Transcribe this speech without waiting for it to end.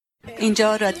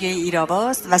اینجا رادیوی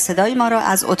ایراواست و صدای ما را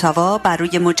از اتاوا بر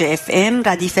روی موج FM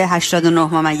ردیف 89.1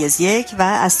 و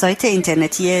از سایت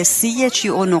اینترنتی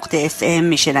chu.fm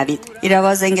میشنوید.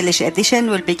 Irava's English edition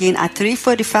will begin at 3:45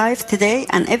 today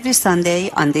and every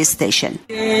Sunday on this station.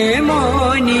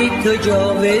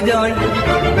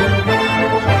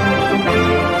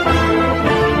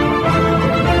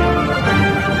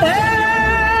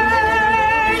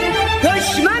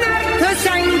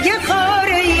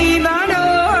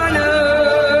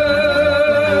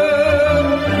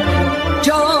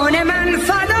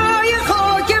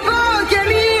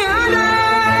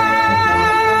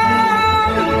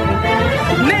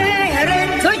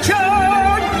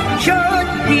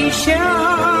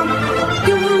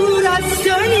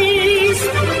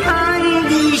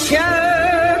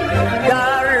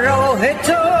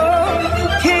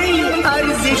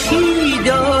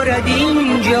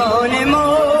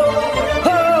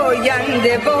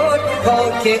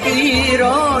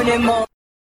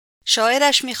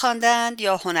 شاعرش می‌خواندند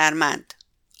یا هنرمند.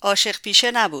 عاشق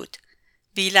پیشه نبود،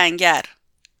 بیلنگر،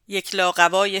 یک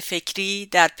لاقوای فکری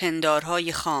در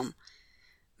پندارهای خام.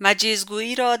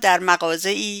 مجیزگویی را در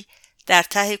مغازه‌ای در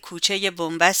ته کوچه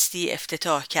بنبستی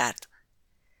افتتاح کرد.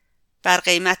 بر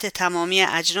قیمت تمامی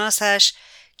اجناسش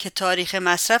که تاریخ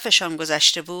مصرفشان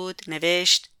گذشته بود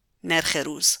نوشت نرخ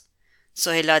روز.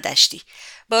 سهیلا دشتی.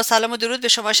 با سلام و درود به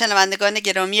شما شنوندگان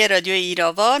گرامی رادیو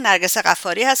ایراوا، نرگس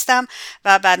غفاری هستم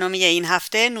و برنامه این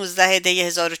هفته 19 دی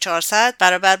 1400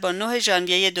 برابر با 9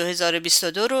 ژانویه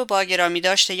 2022 رو با گرامی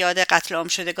داشته یاد قتل عام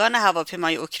شدگان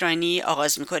هواپیمای اوکراینی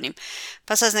آغاز می‌کنیم.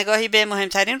 پس از نگاهی به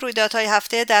مهمترین رویدادهای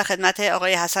هفته در خدمت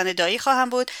آقای حسن دایی خواهم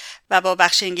بود و با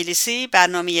بخش انگلیسی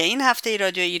برنامه این هفته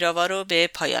رادیو ایراوا رو به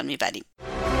پایان می‌بریم.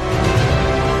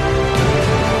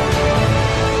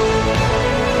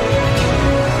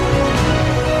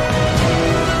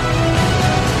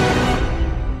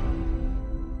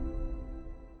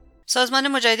 سازمان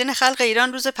مجاهدین خلق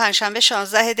ایران روز پنجشنبه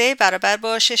 16 دی برابر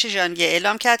با 6 ژانویه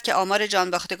اعلام کرد که آمار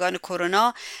جانباختگان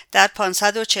کرونا در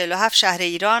 547 شهر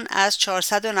ایران از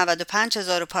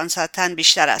 495,500 تن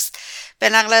بیشتر است. به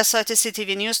نقل از سایت CTV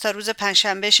نیوز تا روز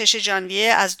پنجشنبه 6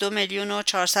 ژانویه از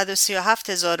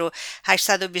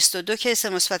 2,437,822 کیس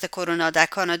مثبت کرونا در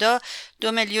کانادا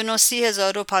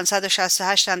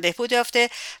 2,30,568 تن بهبود یافته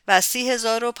و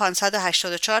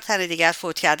 30,584 تن دیگر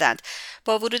فوت کردند.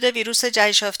 با ورود ویروس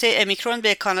جهش‌یافته امیکرون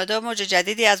به کانادا موج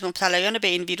جدیدی از مبتلایان به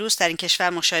این ویروس در این کشور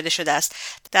مشاهده شده است.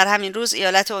 در همین روز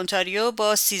ایالت اونتاریو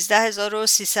با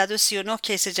 13,339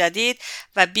 کیس جدید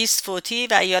و 20 فوتی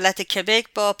و ایالت کبک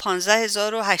با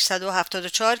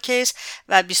 15,874 کیس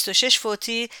و 26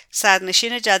 فوتی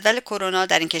صدرنشین جدول کرونا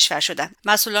در این کشور شدند.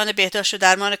 مسئولان بهداشت و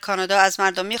درمان کانادا از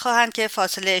مردم می‌خواهند که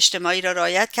فاصله اجتماعی را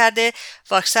رعایت کرده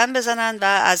واکسن بزنند و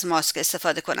از ماسک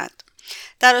استفاده کنند.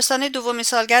 در آستانه دومین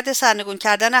سالگرد سرنگون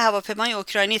کردن هواپیمای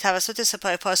اوکراینی توسط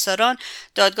سپاه پاسداران،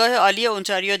 دادگاه عالی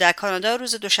اونتاریو در کانادا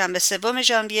روز دوشنبه 3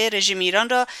 ژانویه رژیم ایران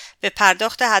را به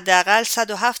پرداخت حداقل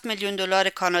 107 میلیون دلار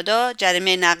کانادا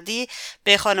جریمه نقدی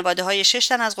به خانواده‌های 6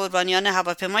 تن از قربانیان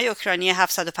هواپیمای اوکراینی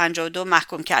 752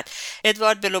 محکوم کرد.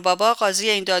 ادوارد بلوبابا قاضی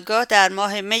این دادگاه در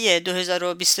ماه می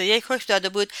 2021 حکم داده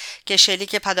بود که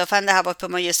شلیک پدافند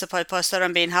هواپیمای سپاه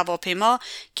پاسداران به این هواپیما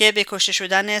که به کشته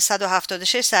شدن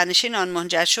 176 سرنشین آن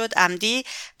منجر شد عمدی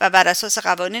و بر اساس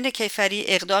قوانین کیفری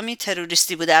اقدامی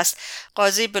تروریستی بوده است.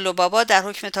 قاضی بلوبابا در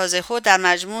حکم تازه خود در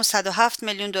مجموع 107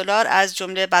 میلیون دلار از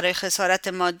جمله برای خسارت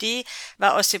مادی و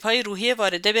آسیب‌های روحی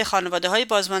وارده به خانواده‌های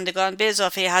بازماندگان به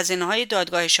اضافه هزینه‌های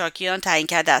دادگاه شاکیان تعیین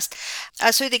کرده است.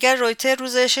 از سوی دیگر رویتر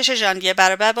روز 6 ژانویه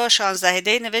برابر با 16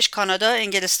 دی نوشت کانادا،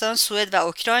 انگلستان، سوئد و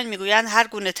اوکراین میگویند هر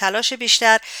گونه تلاش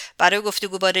بیشتر برای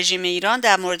گفتگو با رژیم ایران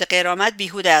در مورد غیرآمد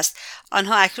بیهوده است.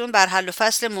 آنها اکنون بر حل و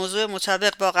فصل موضوع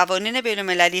مطابق با قوانین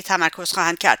بین‌المللی تمرکز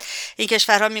خواهند کرد. این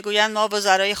کشورها میگویند ما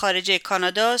وزرای خارجه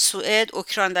کانادا، سوئد،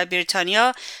 اوکراین و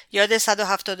بریتانیا یاد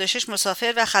 176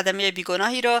 مسافر و خدمه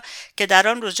بیگناهی را که در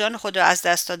آن روز جان خود را از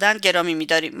دست دادند گرامی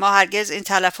می‌داریم. ما هرگز این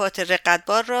تلفات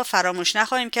رقتبار را فراموش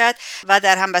نخواهیم کرد و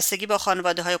در همبستگی با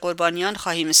خانواده‌های قربانیان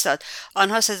خواهیم ایستاد.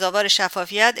 آنها سزاوار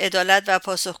شفافیت، عدالت و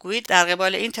پاسخگویی در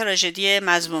قبال این تراژدی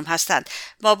مذموم هستند.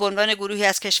 ما به عنوان گروهی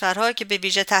از کشورها که به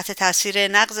ویژه تحت تاثیر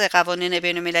نقض قوانین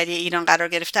بین‌المللی ایران قرار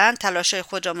گرفتند تلاش‌های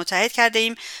خود را متحد کرده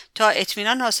ایم تا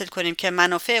اطمینان حاصل کنیم که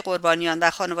منافع قربانیان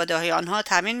و خانواده‌های آنها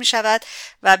تامین می‌شود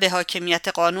و به حاکمیت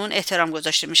قانون احترام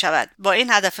گذاشته می‌شود. با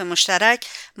این هدف مشترک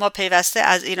ما پیوسته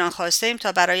از ایران خواستیم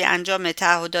تا برای انجام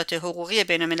تعهدات حقوقی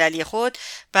بین‌المللی خود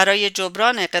برای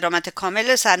جبران غرامت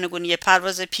کامل سرنگونی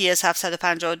پرواز PS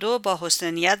 752 با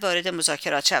حسن نیت وارد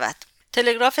مذاکرات شود.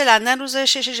 تلگراف لندن روز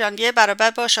 6 ژانویه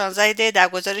برابر با 16 دی در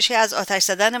گزارشی از آتش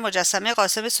زدن مجسمه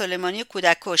قاسم سلیمانی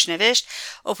کودک کش نوشت: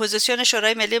 اپوزیسیون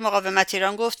شورای ملی مقاومت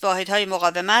ایران گفت واحدهای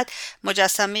مقاومت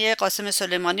مجسمه قاسم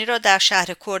سلیمانی را در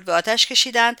شهر کرد به آتش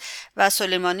کشیدند و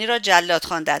سلیمانی را جلاد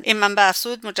خواندند. این منبع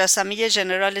افزود مجسمه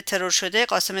ژنرال ترور شده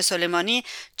قاسم سلیمانی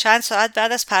چند ساعت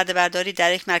بعد از پرده‌برداری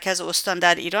در یک مرکز استان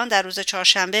در ایران در روز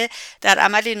چهارشنبه در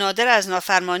عملی نادر از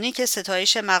نافرمانی که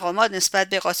ستایش مقامات نسبت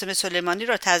به قاسم سلیمانی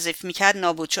را تضعیف می‌کرد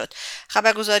نابود شد.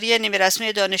 خبرگزاری نیمه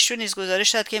رسمی دانشجو نیز گزارش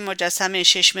داد که مجسمه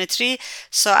 6 متری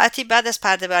ساعتی بعد از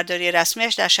پرده‌برداری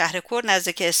رسمیش در شهر کرد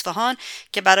نزدیک اصفهان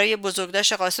که برای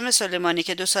بزرگداشت قاسم سلیمانی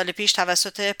که 2 سال پیش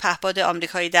توسط پهپاد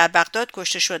آمریکایی در بغداد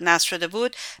کشته شد نصب شده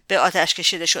بود به آتش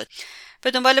کشیده شد.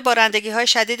 به دنبال بارندگی‌های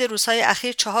شدید روزهای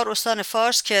اخیر 4 استان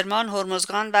فارس، کرمان،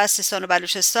 هرمزگان و سیستان و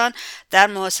بلوچستان در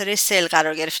محاصره سیل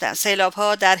قرار گرفتند.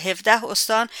 سیلاب‌ها در 17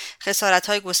 استان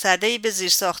خسارت‌های گسترده‌ای به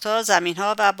زیرساخت‌ها،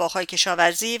 زمین‌ها و باغ‌های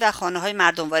کشاورزی و خانه‌های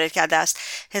مردم وارد کرده است.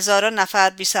 هزاران نفر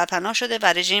بی‌سرپناه شده و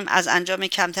رژیم از انجام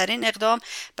کمترین اقدام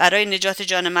برای نجات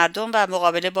جان مردم و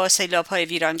مقابله با سیلاب‌های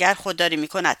ویرانگر خودداری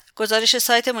می‌کند. گزارش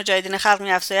سایت مجاهدین خلق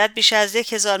می‌افزاید بیش از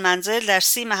 1000 منزل در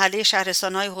 30 محله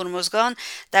شهرستان‌های هرمزگان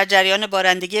در جریان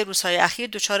بارندگی روزهای اخیر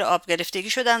دچار آب گرفتگی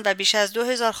شدند و بیش از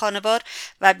 2000 خانوار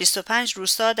و 25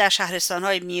 روستا در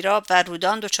شهرستان‌های میراب و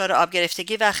رودان دچار آب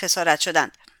گرفتگی و خسارت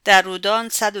شدند. در رودان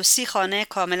 130 خانه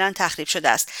کاملا تخریب شده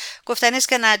است. گفتنی است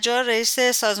که نجار رئیس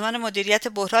سازمان مدیریت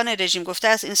بحران رژیم گفته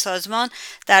است این سازمان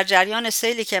در جریان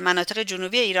سیلی که مناطق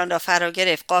جنوبی ایران را فرا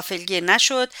گرفت غافلگیر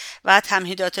نشد و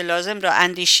تمهیدات لازم را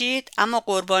اندیشید، اما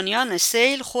قربانیان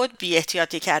سیل خود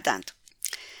بی‌احتیاطی کردند.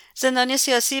 زندانی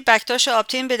سیاسی بکتاش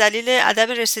آبتین به دلیل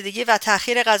عدم رسیدگی و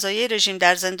تأخیر قضایی رژیم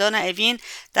در زندان اوین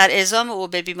در اعزام او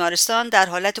به بیمارستان در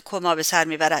حالت کما به سر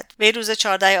میبرد. وی روز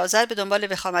 14 آذر به دنبال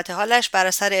وخامت حالش بر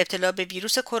اثر ابتلا به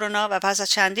ویروس کرونا و پس از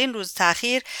چندین روز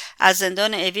تأخیر از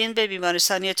زندان اوین به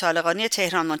بیمارستانی طالقانی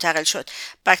تهران منتقل شد.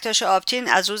 بکتاش آبتین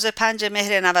از روز 5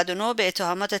 مهر 99 به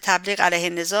اتهامات تبلیغ علیه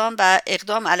نظام و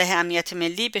اقدام علیه امنیت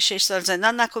ملی به 6 سال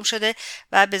زندان محکوم شده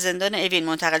و به زندان اوین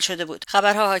منتقل شده بود.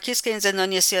 خبرها حاکی است که این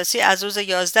زندانی سیاسی از روز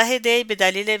 11 دی به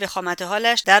دلیل وخامت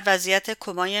حالش در وضعیت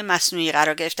کمای مصنوعی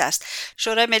قرار گرفته است.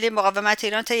 شورای ملی مقاومت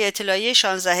ایران طی اطلاعیه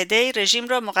 16 دی رژیم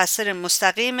را مقصر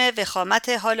مستقیم وخامت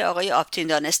حال آقای آبتین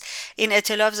دانست. این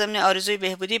اطلاع ضمن آرزوی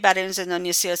بهبودی برای این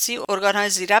زندانی سیاسی ارگان‌های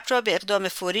زیرربط را به اقدام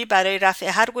فوری برای رفع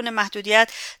هر گونه محدودیت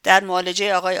در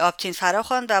معالجه آقای آبتین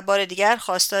فراخواند و بار دیگر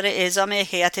خواستار اعزام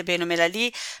هیئت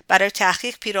بین‌المللی برای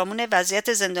تحقیق پیرامون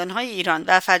وضعیت زندان‌های ایران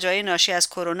و فجایع ناشی از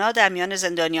کرونا در میان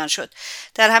زندانیان شد.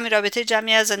 در همین رابطه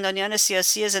جمعی از زندانیان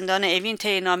سیاسی زندان اوین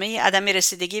طی نامه‌ای عدم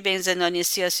رسیدگی به این زندانی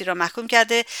سیاسی را محکوم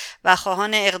کرده و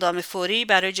خواهان اقدام فوری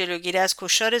برای جلوگیری از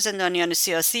کشتار زندانیان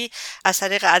سیاسی از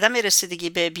طریق عدم رسیدگی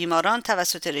به بیماران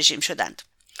توسط رژیم شدند.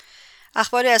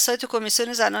 اخباری از سایت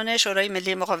کمیسیون زنان شورای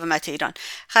ملی مقاومت ایران: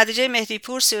 خدیجه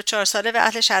مهدی‌پور 34 ساله و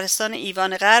اهل شهرستان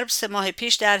ایوان غرب 3 ماه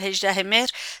پیش در 18 مهر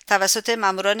توسط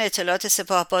ماموران اطلاعات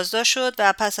سپاه بازداشت شد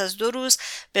و پس از 2 روز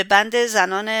به بند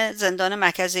زنان زندان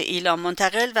مرکزی ایلام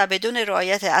منتقل و بدون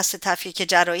رعایت اصل تفکیک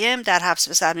جرایم در حبس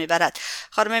به سر میبرد.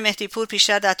 خانم مهدی‌پور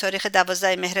پیشتر در تاریخ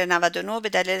 12 مهر 99 به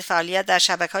دلیل فعالیت در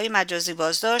شبکه‌های مجازی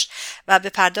بازداشت و به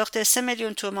پرداخت 3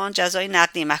 میلیون تومان جزای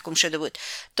نقدی محکوم شده بود.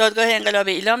 دادگاه انقلاب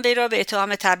ایلام وی را به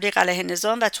اتهام تبلیغ علیه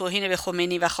نظام و توهین به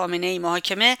خمینی و خامنه‌ای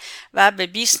محاکمه و به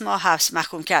 20 ماه حبس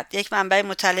محکوم کرد. یک منبع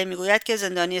مطلع میگوید که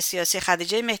زندانی سیاسی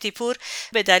خدیجه مهدی‌پور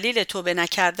به دلیل توبه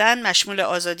نکردن مشمول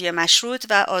آزادی مشروط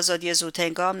و آزادی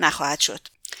زودهنگام نخواهد شد.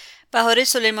 بهاره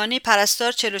سلیمانی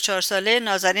پرستار 44 ساله،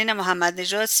 نازنین محمد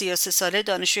نژاد 33 ساله،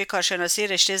 دانشجوی کارشناسی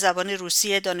رشته زبان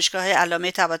روسی دانشگاه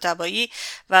علامه طباطبایی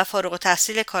و فارغ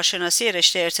التحصیل کارشناسی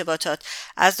رشته ارتباطات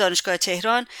از دانشگاه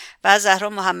تهران و زهرا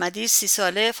محمدی 30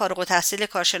 ساله، فارغ التحصیل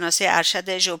کارشناسی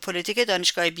ارشد ژئوپلیتیک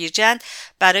دانشگاه بیرجند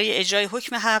برای اجرای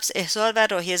حکم حبس، احضار و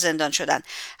راهی زندان شدند.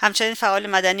 همچنین فعال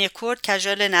مدنی کرد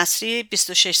کژال نصری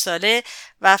 26 ساله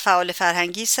و فعال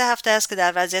فرهنگی 3 هفته است که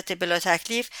در وضعیت بلا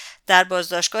تکلیف در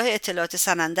بازداشتگاه اطلاعات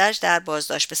سنندج در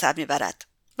بازداشت به سر میبرد.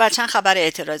 و چند خبر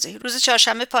اعتراضی: روز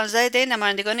چهارشنبه 15 دی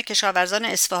نمایندگان کشاورزان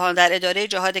اصفهان در اداره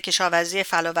جهاد کشاورزی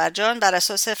فلاورجان بر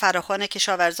اساس فراخوان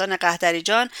کشاورزان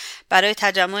قهدریجان برای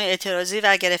تجمع اعتراضی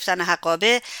و گرفتن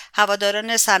حقابه،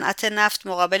 هواداران صنعت نفت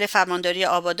مقابل فرمانداری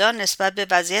آبادان نسبت به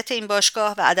وضعیت این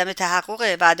باشگاه و عدم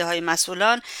تحقق وعده‌های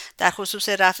مسئولان در خصوص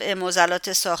رفع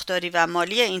معضلات ساختاری و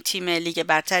مالی این تیم لیگ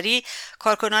برتری،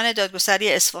 کارکنان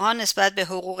دادگستری اصفهان نسبت به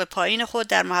حقوق پایین خود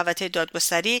در محوطه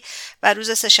دادگستری و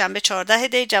روز سه‌شنبه 14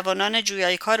 دی جوانان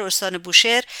جویای کار استان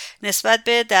بوشهر نسبت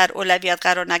به در اولویت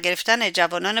قرار نگرفتن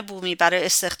جوانان بومی برای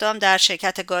استخدام در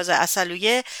شرکت گاز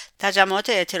عسلویه تجمعات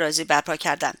اعتراضی برپا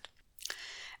کردند.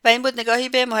 و این بود نگاهی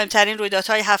به مهمترین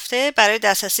رویدادهای هفته. برای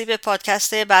دسترسی به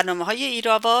پادکست برنامه‌های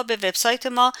ایراوا به وبسایت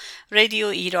ما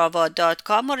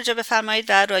radioirava.com مراجعه بفرمایید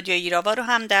و رادیو ایراوا رو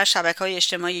هم در شبکه‌های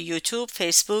اجتماعی یوتیوب،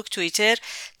 فیسبوک، توییتر،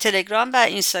 تلگرام و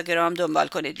اینستاگرام دنبال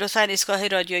کنید. لطفاً ایستگاه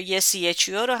رادیویی CHU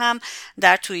رو هم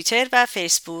در توییتر و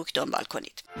فیسبوک دنبال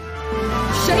کنید.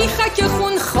 شیخک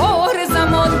خونخوار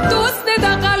زمان، دزد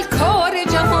دغل کار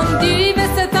جهان، دیو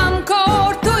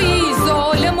ستمکار تویی،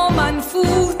 ظالم و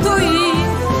منفور تویی،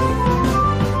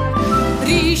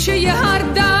 ریشه هر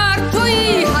درد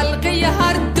تویی، حلقه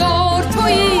هر دار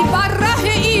تویی، بر ره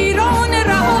ایران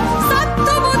رها صد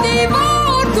تا و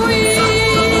دیوار تویی.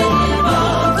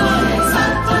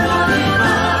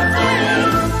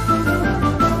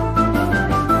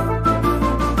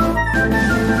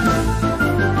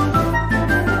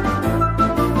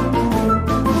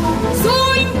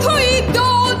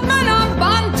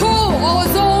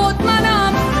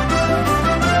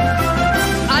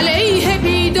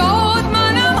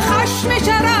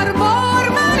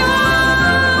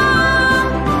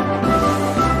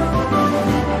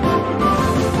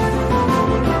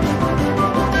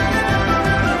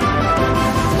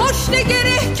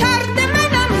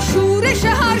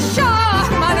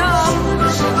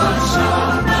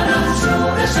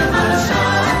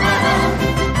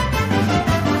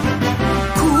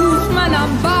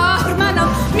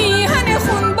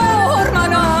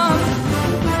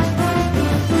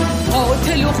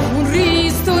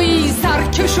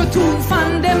 کش و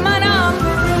توفند منم،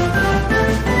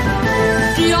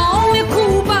 قیام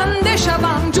کوبنده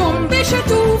شبم، جنبش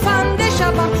توفنده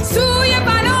شبم، سوی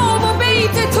بنا و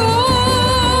بیت تو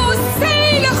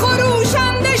سیل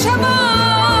خروشنده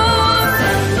شبم،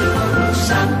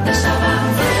 خروشنده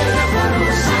شبم، سیل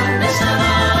خروشنده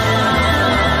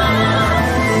شبم،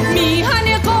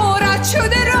 میهن غارت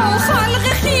شده را، خلق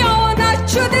خیانت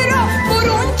شده را،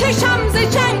 برون کشم ز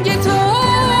جنگ تو،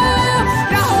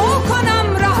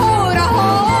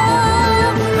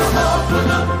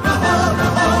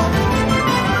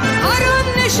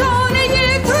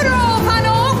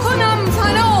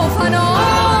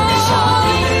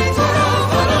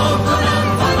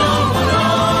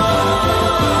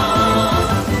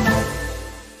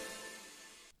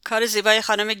 کار زیبای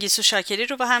خانم گیسو شاکری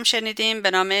رو با هم شنیدیم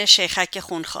به نام شیخک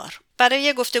خونخوار.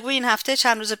 برای گفتگو این هفته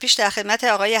چند روز پیش در خدمت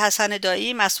آقای حسن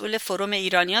دایی مسئول فروم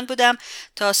ایرانیان بودم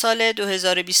تا سال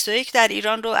 2021 در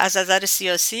ایران رو از نظر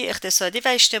سیاسی، اقتصادی و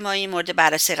اجتماعی مورد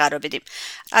بررسی قرار بدیم.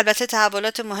 البته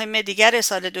تحولات مهم دیگر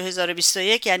سال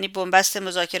 2021 یعنی بنبست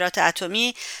مذاکرات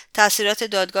اتمی، تاثیرات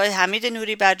دادگاه حمید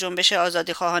نوری بر جنبش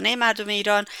آزادیخواهانه مردم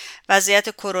ایران، وضعیت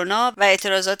کرونا و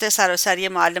اعتراضات سراسری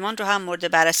معلمان رو هم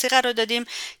مورد بررسی قرار دادیم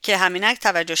که همینک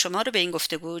توجه شما رو به این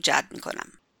گفتگو جلب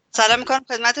می‌کنم. سلام میکنم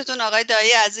خدمتتون آقای دایی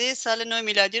عزیز. سال نو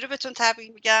میلادی رو بهتون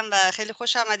تبریک میگم و خیلی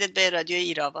خوش آمدید به رادیو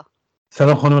ایراوا.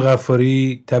 سلام خانم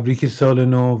غفاری، تبریک سال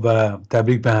نو و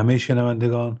تبریک به همه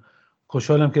شنوندگان.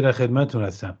 خوشحالم که در خدمتتون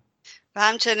هستم. و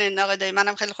همچنین آقای دایی،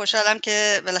 منم خیلی خوشحالم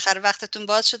که بالاخره وقتتون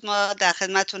باز شد، ما در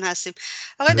خدمتتون هستیم.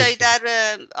 آقای دایی، در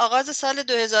آغاز سال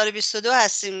 2022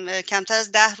 هستیم، کمتر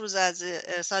از 10 روز از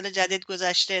سال جدید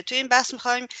گذشته. توی این بحث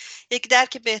می‌خوایم یک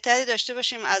درک بهتری داشته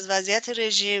باشیم از وضعیت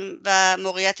رژیم و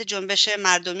موقعیت جنبش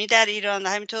مردمی در ایران و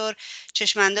همینطور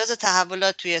چشمانداز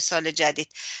تحولات توی سال جدید.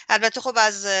 البته خب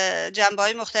از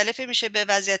جنبه‌های مختلفی میشه به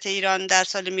وضعیت ایران در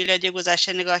سال میلادی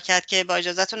گذشته نگاه کرد که با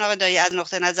اجازهتون آقای دایی از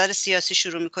نقطه نظر سیاسی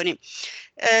شروع می‌کنیم.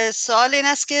 سوال این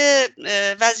است که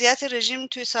وضعیت رژیم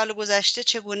توی سال گذشته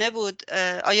چگونه بود؟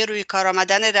 آیا روی کار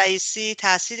آمدن رئیسی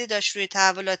تأثیری داشت روی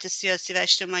تحولات سیاسی و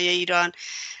اجتماعی ایران؟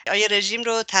 آیا رژیم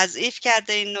رو تضعیف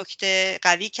کرده، این نکته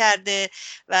قوی کرده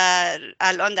و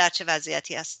الان در چه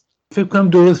وضعیتی است؟ فکر کنم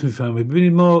درست میفهمید.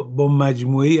 ببینید ما با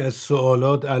مجموعه‌ای از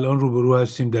سوالات الان روبرو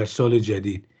هستیم در سال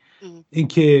جدید.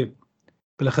 اینکه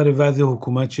بالاخره وضع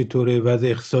حکومت چطوره، وضع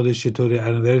اقتصادش چطوره،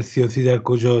 از نظر سیاسی در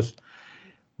کجاست،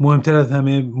 مهمتر از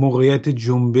همه موقعیت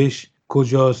جنبش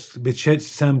کجاست، به چه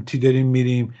سمتی داریم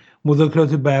میریم، مذاکرات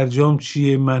برجام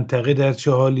چیه، منطقه در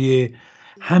چه حالیه،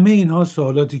 همه اینها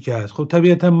سوالاتی که هست. خب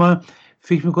طبیعتا ما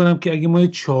فکر میکنم که اگه ما یه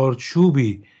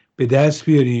چارچوبی به دست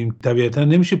بیاریم، طبیعتا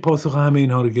نمیشه پاسخ همه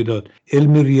اینها رو که داد.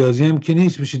 علم ریاضی هم که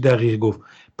نیست بشه دقیق گفت.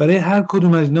 برای هر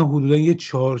کدوم از اینا حدودا یه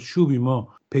چارچوبی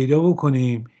ما پیدا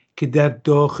بکنیم که در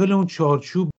داخل اون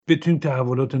چارچوب بتونیم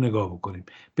تحولات رو نگاه بکنیم،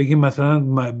 بگیم مثلا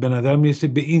به نظر میرسه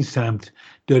به این سمت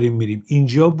داریم میریم،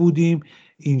 اینجا بودیم،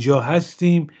 اینجا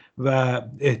هستیم و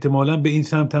احتمالاً به این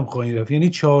سمت هم خواهیم رفت. یعنی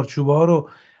چارچوبه ها رو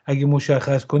اگه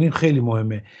مشخص کنیم خیلی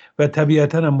مهمه. و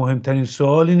طبیعتاً هم مهمترین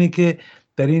سوال اینه که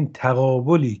در این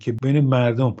تقابلی که بین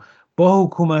مردم با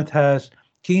حکومت هست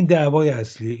که این دعوای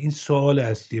اصلیه، این سوال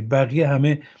اصلیه، بقیه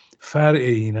همه فرع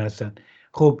این هستن.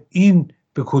 خب این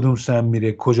به کدوم سمت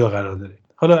میره، کجا قرار داره.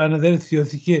 حالا از نظر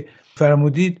سیاسی که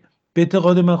فرمودید، به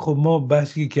اعتقاد من خب ما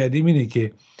بحثی که کردیم اینه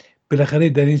که بالاخره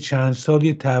در این چند سال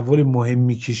یه تحول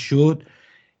مهمی که شد،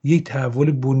 یک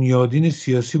تحول بنیادین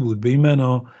سیاسی بود، به این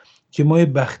معنا که ما یه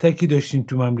بختکی داشتیم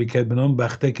تو مملکت به نام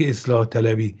بختک اصلاح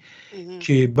طلبی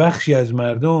که بخشی از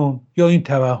مردم یا این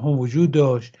توهم وجود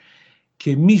داشت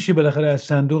که میشه بالاخره از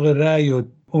صندوق رأی و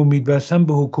امید بستن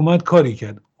به حکومت کاری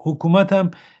کرد. حکومت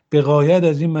هم به غایت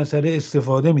از این مسئله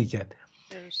استفاده میکرد.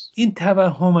 این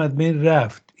توهم از بین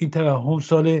رفت. این توهم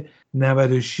سال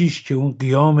 96 که اون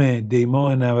قیام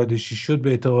دیماه 96 شد، به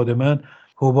اعتقاد من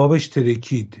حبابش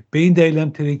ترکید. به این دلیل هم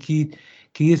ترکید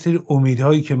که یه سری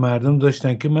امیدهایی که مردم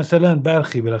داشتن که مثلا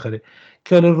برخی بالاخره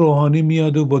که حالا روحانی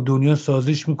میاد و با دنیا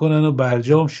سازش میکنن و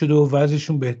برجام شده و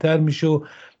وضعشون بهتر میشه و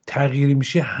تغییری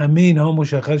میشه، همه اینها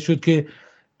مشخص شد که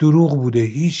دروغ بوده.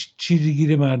 هیچ چیزی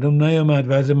گیر مردم نیامد،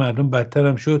 وضع مردم بدتر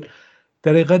هم شد.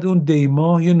 در حقیقت اون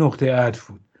دیماه یه نقطه عطف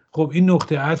بود. خب این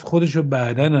نقطه عطف خودش رو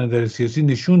بعداً از نظر سیاسی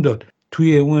نشون داد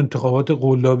توی اون انتخابات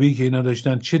قلابی که اینا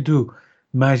داشتن، چه تو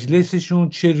مجلسشون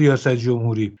چه ریاست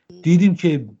جمهوری. دیدیم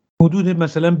که حدود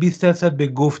مثلا 20% به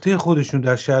گفته خودشون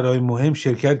در شهرهای مهم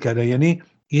شرکت کردن، یعنی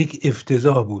یک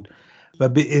افتضاح بود و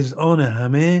به اذعان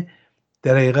همه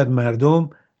در حقیقت مردم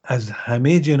از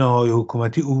همه جناح‌های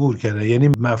حکومتی عبور کردن. یعنی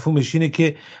مفهومش اینه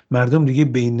که مردم دیگه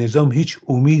به این نظام هیچ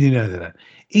امیدی ندارن.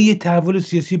 این یه تحول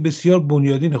سیاسی بسیار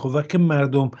بنیادینه. خب وقتی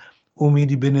مردم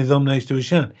امیدی به نظام نداشته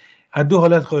باشن، از دو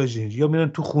حالت خارج نیست: یا میرن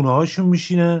تو خونه هاشون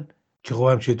میشینن که خب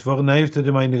همچین اتفاق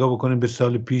نیفتاده. ما نگاه بکنیم به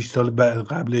سال پیش، سال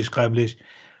قبلش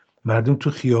مردم تو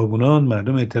خیابونان،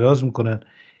 مردم اعتراض میکنن.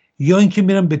 یا اینکه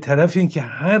میرن به طرف اینکه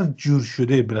هر جور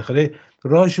شده بالاخره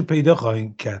راهشو پیدا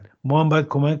خواهیم کرد، ما هم باید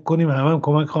کمک کنیم، هم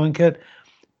کمک خواهیم کرد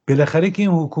بالاخره که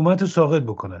این حکومت رو ساقط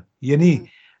بکنن. یعنی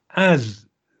از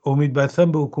امید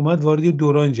بستن به حکومت وارد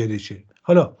دوران جدید شه.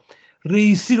 حالا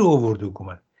رئیسی رو آورد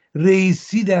حکومت.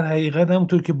 رئیسی در حقیقت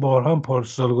همونطور که بارها هم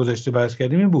پارسال گذشته بحث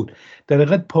کردیم این بود، در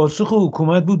حقیقت پاسخ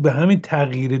حکومت بود به همین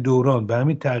تغییر دوران، به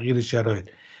همین تغییر شرایط.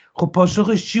 خب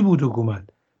پاسخش چی بود حکومت؟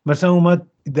 مثلا اومد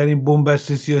در این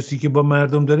بنبست سیاسی که با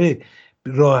مردم داره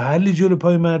راه حلی جلو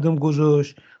پای مردم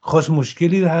گذاشت، خواست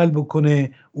مشکلی رو حل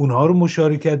بکنه، اونها رو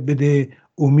مشارکت بده،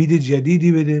 امید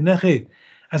جدیدی بده؟ نه خیر.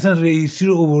 اصلا رئیسی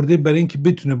رو آورده برای اینکه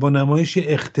بتونه با نمایش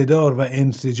اقتدار و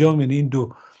انسجام، یعنی این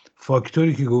دو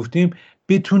فاکتوری که گفتیم،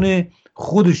 بتونه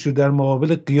خودش رو در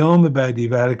مقابل قیام بعدی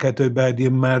و حرکت‌های بعدی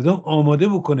مردم آماده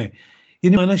بکنه.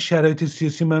 یعنی معنی شرایط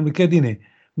سیاسی مملکت اینه: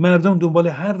 مردم دنبال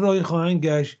هر راهی خواهند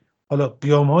گشت، حالا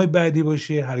قیام‌های بعدی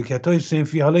باشه، حرکت‌های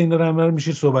صنفی، حالا اینا رو هم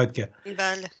میشه صحبت کرد.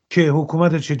 بله. که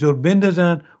حکومت چطور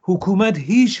بندازن. حکومت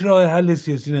هیچ راه حل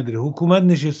سیاسی نداره. حکومت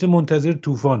نشسته منتظر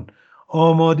طوفان،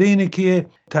 آماده اینه که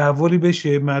تحولی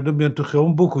بشه، مردم بیان تو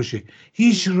خیابون بکشه.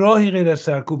 هیچ راهی غیر از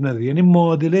سرکوب نداره. یعنی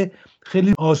معادله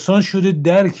خیلی آسان شده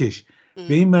درکش،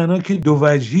 به این معنا که دو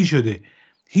وجهی شده.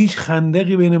 هیچ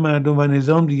خندقی بین مردم و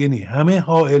نظام دیگه نیست، همه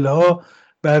حائل‌ها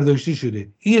برداشته شده.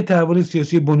 این یه تحول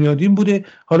سیاسی بنیادین بوده.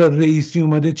 حالا رئیسی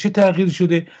اومده، چه تغییر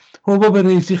شده؟ حباب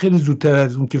رئیسی خیلی زودتر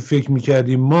از اون که فکر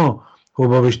میکردیم ما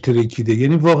حبابش ترکیده.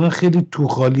 یعنی واقعا خیلی تو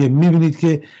خالیه. میبینید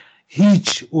که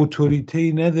هیچ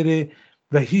اتوریته‌ای نداره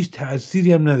و هیچ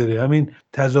تأثیری هم نداره. همین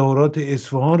تظاهرات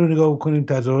اصفهان رو نگاه بکنیم،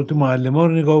 تظاهرات معلمان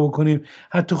رو نگاه بکنیم،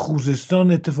 حتی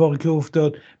خوزستان اتفاقی که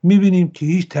افتاد، میبینیم که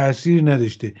هیچ تأثیری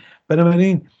نداشته.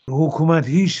 بنابراین حکومت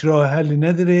هیچ راه حلی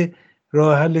نداره.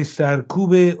 راه حل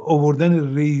سرکوب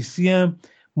آوردن رئیسی هم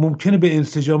ممکنه به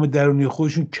انسجام درونی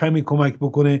خودشون کمی کمک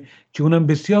بکنه که اونم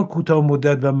بسیار کوتاه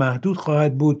مدت و محدود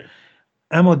خواهد بود،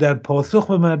 اما در پاسخ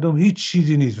به مردم هیچ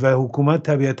چیزی نیست و حکومت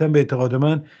طبیعتاً به اعتقاد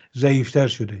من ضعیفتر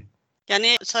شده. یعنی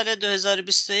سال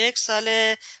 2021 سال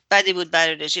بدی بود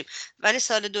برای رژیم، ولی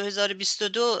سال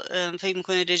 2022 فکر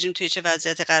می‌کنید رژیم توی چه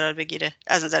وضعیتی قرار بگیره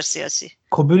از نظر سیاسی؟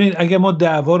 خب ببینید، اگه ما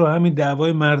دعوا رو همین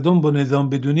دعوای مردم با نظام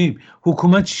بدونیم،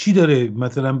 حکومت چی داره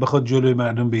مثلا بخواد جلوی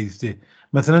مردم بیسته؟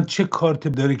 مثلا چه کارت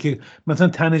داره که مثلا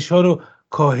تنش‌ها رو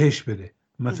کاهش بده؟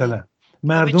 مثلا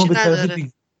مردم به طرف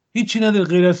هیچی نداره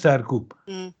غیر از سرکوب.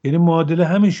 یعنی معادله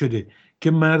همین شده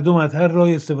که مردم از هر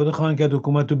راه استفاده خواهند کرد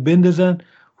حکومت رو بندازن.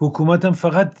 حکومت هم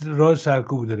فقط راه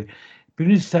سرکوب داره.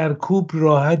 ببینید سرکوب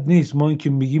راحت نیست. ما این که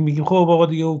میگیم خب آقا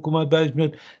دیگه حکومت بعدش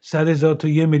میاد 100,000 تا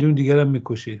 1,000,000 دیگر هم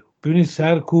میکشه. ببینید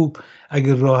سرکوب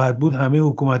اگه راحت بود همه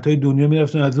حکومت‌های دنیا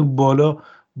میرفتن از اون بالا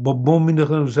با بمب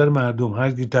مینداختن رو سر مردم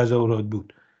هر کی تظاهرات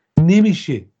بود.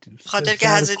 نمیشه. خاطر که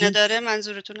هزینه داره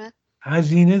منظورتونه؟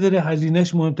 هزینه داره.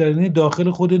 هزینهش مهمترینه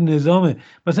داخل خود نظامه.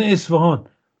 مثلا اصفهان،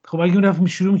 خب اگه میرفت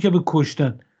شروع می‌کرد به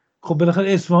کشتن، خب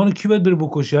بالاخره اصفهان کی باید بره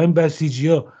بکشه؟ همین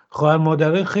بسیجی‌ها، خواهر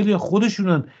مادرای خیلی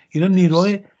خودشونن. اینا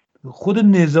نیروهای خود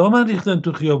نظام ریختن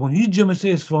تو خیابون. هیچ جا مثل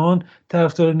اصفهان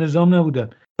طرفدار نظام نبودن.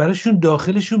 براشون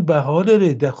داخلشون بها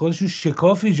داره، داخلشون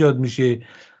شکاف ایجاد میشه،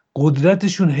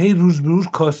 قدرتشون هی روز به روز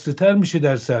کاسته تر میشه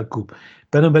در سرکوب.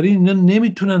 بنابراین اینا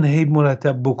نمیتونن هی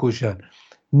مرتب بکشن،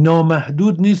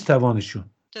 نامحدود نیست توانشون.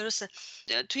 درسته.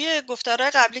 توی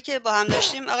گفتارهای قبلی که با هم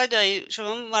داشتیم آقای دایی،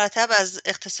 شما مرتب از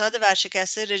اقتصاد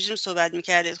ورشکسته رژیم صحبت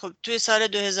میکردید. خب توی سال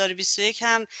 2021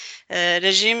 هم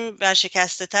رژیم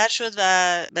ورشکسته تر شد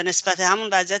و به نسبت همون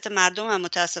وضعیت مردم هم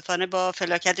متاسفانه با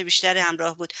فلاکت بیشتری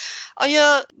همراه بود.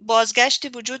 آیا بازگشتی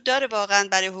وجود داره واقعا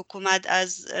برای حکومت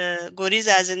از گریز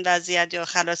از این وضعیت یا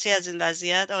خلاصی از این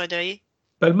وضعیت آقای دایی؟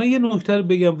 بله، من یه نکته رو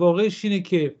بگم. واقعش اینه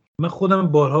که من خودم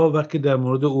بارها وقتی در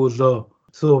مورد اوضاع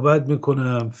صحبت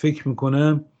میکنم، فکر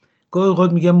میکنم، گاهی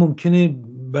اوقات میگم ممکنه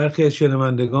برخی از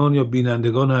شنوندگان یا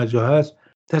بینندگان هر جا هست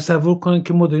تصور کنن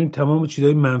که ما داریم تمام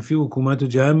چیزهای منفی حکومت رو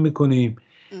جمع میکنیم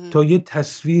تا یه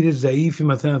تصویر ضعیفی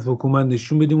مثلا از حکومت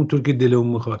نشون بدیم اونطور که دلمون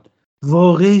میخواد.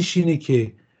 واقعش اینه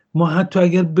که ما حتی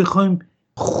اگر بخوایم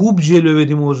خوب جلو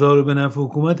بدیم اوضاع رو به نفع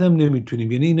حکومت هم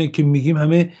نمیتونیم. یعنی اینا که میگیم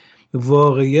همه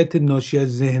واقعیت ناشی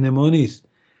از ذهن ما نیست.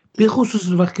 به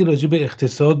خصوص وقتی راجع به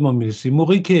اقتصاد ما میرسیم،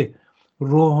 موقعی که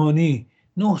روحانی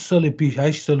 9 سال پیش،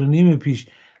 8 سال و نیم پیش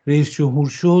رئیس جمهور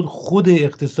شد، خود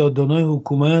اقتصاددانای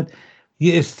حکومت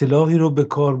یه اصطلاحی رو به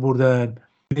کار بردن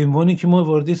به عنوانی که ما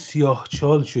وارد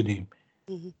سیاهچال شدیم،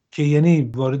 که یعنی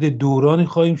وارد دورانی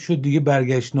خواهیم شد دیگه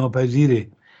برگشت ناپذیره.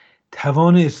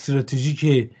 توان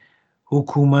استراتژیک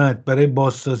حکومت برای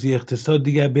بازسازی اقتصاد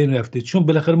دیگه بین رفته. چون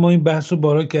بالاخره ما این بحث رو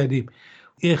بارها کردیم،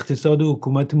 این اقتصاد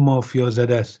حکومت مافیا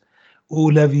زده است،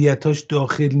 اولویتاش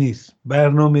داخل نیست،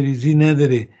 برنامه ریزی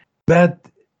نداره،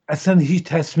 بعد اصلا هیچ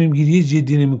تصمیم گیری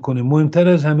جدی نمیکنه. مهمتر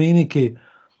از همه اینه که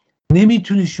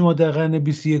نمیتونید شما در قرن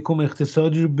 21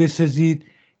 اقتصادی رو بسازید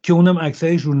که اونم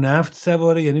اکثرش رو نفت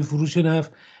سواره، یعنی فروش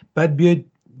نفت، بعد بیاید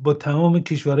با تمام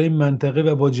کشورهای منطقه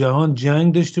و با جهان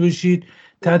جنگ داشته باشید،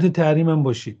 تحت تحریم هم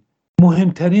باشید.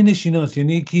 مهمترینش ایناست،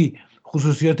 یعنی یکی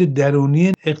خصوصیات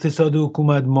درونی اقتصاد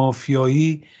حکومت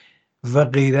مافیایی و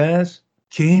غیره است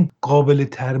که این قابل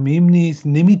ترمیم نیست،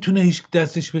 نمیتونه هیچ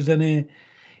دستش بزنه.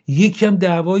 یکم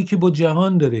دعوایی که با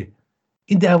جهان داره،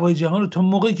 این دعوای جهان رو تا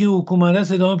موقعی که حکومت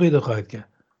هست ادامه پیدا خواهد کرد.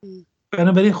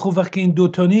 بنابراین خب وقتی این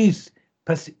دوتا نیست،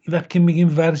 پس وقتی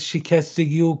میگیم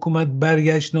ورشکستگی حکومت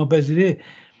برگشت ناپذیره،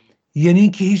 یعنی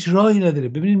اینکه هیچ راهی نداره.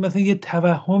 ببینید مثلا یه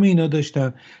توهم اینا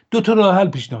داشتن، دو تا راه حل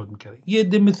پیشنهاد میکردن. یه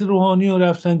عده مثل روحانی و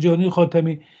رفسنجانی و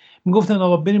خاتمی میگفتن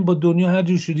آقا بریم با دنیا هر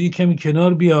جور شده کمی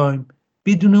کنار بیایم،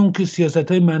 بدون اون که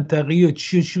سیاست‌های منطقی و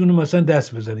چی رو مثلا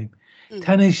دست بزنیم،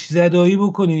 تنش زدایی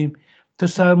بکنیم تا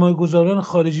سرمایه‌گذاران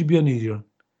خارجی بیان ایران.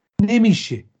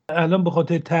 نمیشه. الان به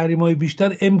خاطر تحریم‌های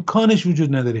بیشتر امکانش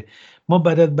وجود نداره. ما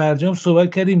بعد از برجام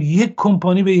صحبت کردیم، یک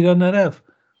کمپانی به ایران نرفت.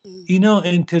 اینا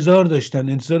انتظار داشتن،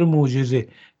 انتظار معجزه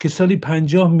که سالی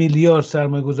 50 میلیارد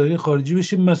سرمایه‌گذاری خارجی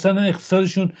بشه مثلا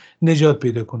اقتصادشون نجات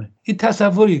پیدا کنه. این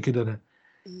تصوریه که دارن.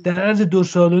 در عرض 2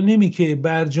 سال و نیمی که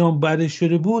برجام بعدش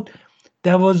شده بود،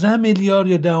 12 میلیارد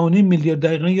یا 10.5 میلیارد،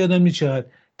 دقیقا یادم نیست چقدر،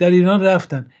 در ایران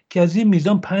رفتن که از این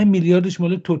میزان 5 میلیاردش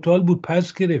مال توتال بود،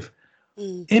 پس گرفت.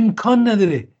 امکان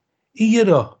نداره. این یه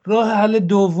راه حل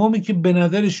دومی که به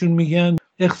نظرشون میگن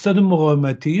اقتصاد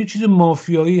مقاومتی، یه چیز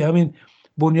مافیایی، همین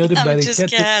بنیاد برکت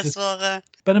که هست واقعا.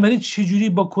 بنابراین چجوری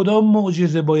با کدام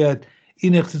معجزه باید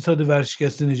این اقتصاد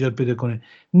ورشکسته نجات پیدا کنه؟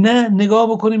 نه،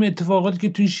 نگاه بکنیم اتفاقاتی که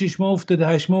توی 6 ماه افتاده،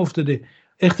 8 ماه افتاده،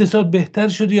 اقتصاد بهتر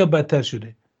شده یا بدتر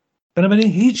شده.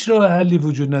 بنابراین هیچ راه حلی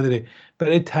وجود نداره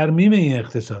برای ترمیم این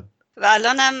اقتصاد. و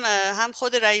الان هم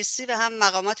خود رئیسی و هم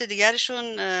مقامات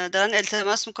دیگرشون دارن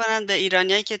التماس میکنن به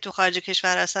ایرانیایی که تو خارج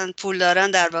کشور هستن، پول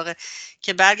دارن در واقع،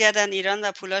 که برگردن ایران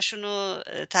و پولاشون رو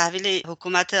تحویل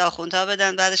حکومت آخوندها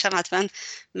بدن، بعدش هم حتما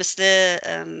مثل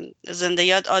زنده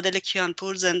یاد عادل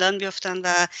کیانپور زندان بیفتن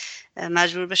و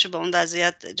مجبور بشه با اون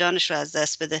وضعیت جانش رو از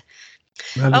دست بده.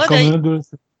 کاملا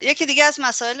درسته. یکی دیگه از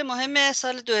مسائل مهم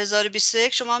سال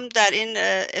 2021 شما هم در این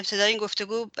ابتدای این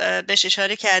گفتگو بهش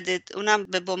اشاره کردید، اونم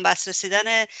به بنبست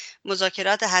رسیدن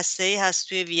مذاکرات هسته‌ای هست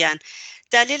توی وین.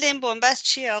 دلیل این بنبست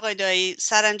چیه آقای دایی؟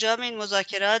 سرانجام این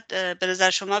مذاکرات به نظر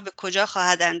شما به کجا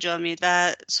خواهد انجامید؟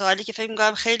 و سوالی که فکر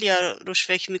می‌کنم خیلی روش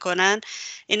فکر می‌کنن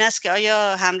این است که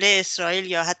آیا حمله اسرائیل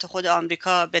یا حتی خود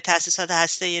آمریکا به تأسیسات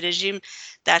هسته‌ای رژیم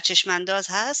در چشم‌انداز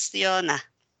هست یا نه؟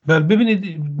 بله،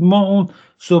 ببینید ما اون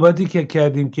صحبتی که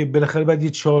کردیم که بالاخره باید یه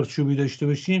چارچوبی داشته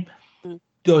باشیم،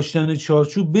 داشتن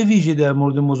چارچوب به ویژه در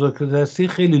مورد مذاکرات هسته‌ای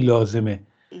خیلی لازمه.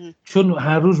 چون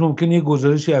هر روز ممکنه یه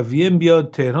گزارش از وین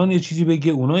بیاد، تهران یه چیزی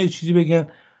بگه، اونا یه چیزی بگن،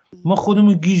 ما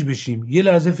خودمون گیج بشیم، یه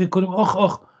لحظه فکر کنیم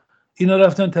آخ اینا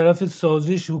رفتن طرف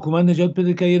سازش، حکومت نجات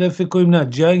بده، که یه دفعه فکر کنیم نه،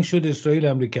 جنگ شد، اسرائیل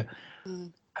حمله کرد.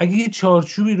 اگه یه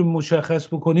چارچوبی رو مشخص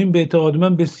بکنیم به اعتقاد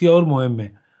من بسیار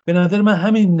مهمه. به نظر من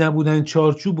همین نبودن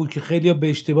چارچوب بود که خیلی‌ها به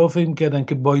اشتباه فکر کردن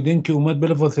که بایدن که اومد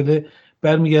بلافاصله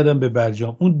برمیگردن به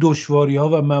برجام. اون دشواری‌ها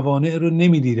و موانع رو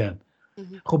نمی‌دیدن.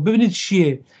 خب ببینید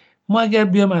چیه، ما اگر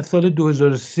بیام از سال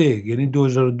 2003 یعنی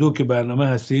 2002 که برنامه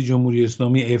هسته جمهوری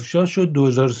اسلامی افشا شد،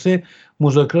 2003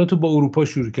 مذاکرات رو با اروپا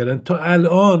شروع کردن، تا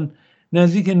الان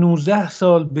نزدیک 19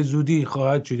 سال به زودی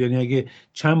خواهد شد، یعنی اگه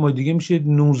چند ماه دیگه میشه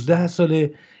 19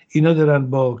 ساله اینا دارن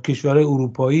با کشورهای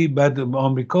اروپایی، بعد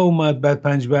آمریکا اومد، بعد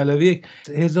 5+1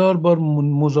 1000 بار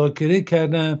مذاکره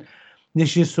کردن،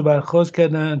 نشست و برخاست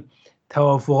کردن،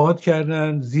 توافقات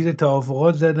کردن، زیر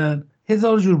توافقات زدن،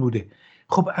 هزار جور بوده.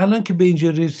 خب الان که به اینجا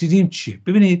رسیدیم چیه؟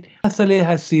 ببینید مسئله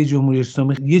هسته جمهوری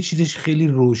اسلامی یه چیزش خیلی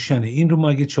روشنه. این رو ما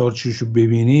اگه چارچوبشو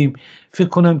ببینیم فکر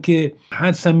کنم که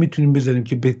حدسم میتونیم بذاریم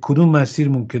که به کدوم مسیر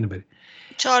ممکنه بره.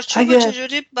 چارچوبو اگر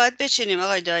چجوری باید بچینیم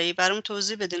آقای دایی؟ برام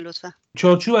توضیح بدین لطفا.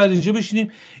 چارچوب از اینجا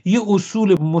بشینیم، یه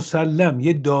اصول مسلم،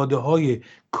 یه داده های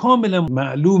کاملا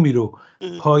معلومی رو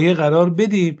پایه قرار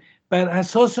بدیم، بر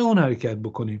اساس اون حرکت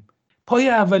بکنیم.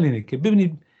 پایه اول اینه که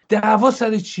ببینید دعوا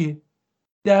سر چیه؟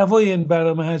 دعوای این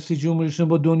برنامه هستی جمهوری اسلامی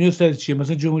با دنیا سر چیه؟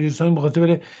 مثلا جمهوری اسلامی می‌خواد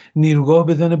بره نیروگاه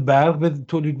بزنه برق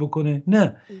تولید بکنه؟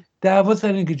 نه، دعوا سر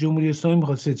اینه که جمهوری اسلامی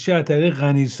می‌خواد چه از طریق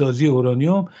غنیسازی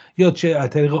اورانیوم یا چه از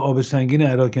طریق آب سنگین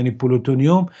عراق یعنی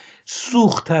پلوتونیوم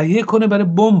سوخت تهیه کنه برای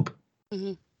بمب.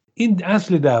 این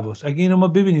اصل دعواست. اگه اینو ما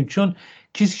ببینیم، چون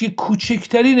کسی که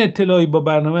کوچکترین اطلاعی با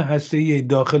برنامه هسته‌ای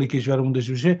داخل کشورمون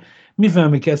داشته باشه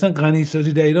میفهمه که اصلا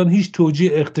غنیسازی در ایران هیچ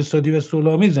توجیه اقتصادی و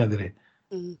صلح‌آمیز نداره،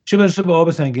 چه برسه به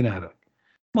آب سنگین عراق.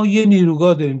 ما یه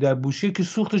نیروگاه داریم در بوشهر که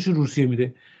سوختش روسیه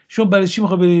میده. شما برای چی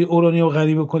میخوای بری اورانیوم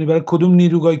غنی بکنی؟ برای کدوم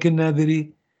نیروگاهی که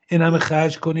نداری این همه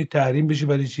خرج کنی تحریم بشه؟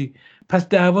 برای چی؟ پس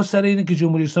دعوا سر اینه که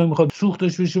جمهوری اسلامی میخواد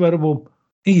سوختش بشه برای بمب.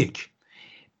 این یک.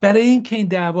 برای اینکه این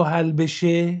دعوا حل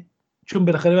بشه، چون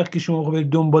بالاخره وقتی شما برید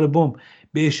دنبال بمب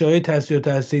به اشاعه تسلیحات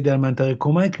هسته‌ای در منطقه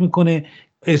کمک میکنه،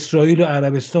 اسرائیل و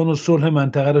عربستان و صلح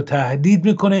منطقه رو تهدید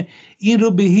میکنه، این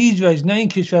رو به هیچ وجه نه این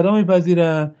کشورها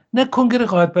میپذیرن نه کنگره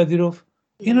خواهد پذیرفت.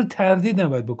 اینو تردید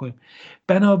نباید بکنیم.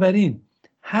 بنابراین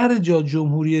هر جا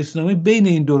جمهوری اسلامی بین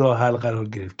این دو راه حل قرار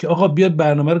گرفت که آقا بیاد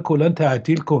برنامه رو کلا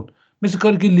تعطیل کن، مثل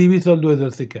کاری که لیبی سال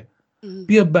 2003 کرد،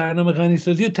 بیا برنامه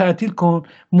غنیسازی رو تعطیل کن،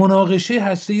 مناقشه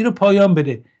هسته‌ای رو پایان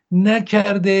بده،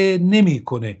 نکرده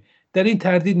نمیکنه، در این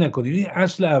تردید نکنید. این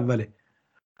اصل اوله.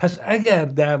 پس اگر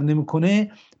دعو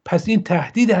نمیکنه پس این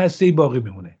تهدید هسته‌ای باقی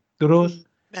میمونه. درست؟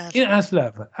 این اصل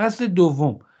اول. اصل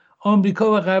دوم،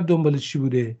 آمریکا و غرب دنبال چی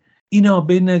بوده؟ اینا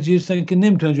به نتیجه رسیدن که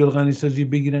نمیتونن جلوی غنیسازی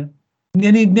بگیرن،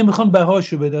 یعنی نمیخوان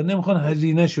بهاشو بدن، نمیخوان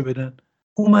هزینهشو بدن،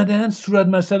 اومدن صورت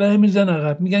مسئله میزنن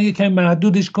عقب، میگن یکم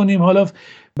محدودش کنیم. حالا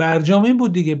برجام این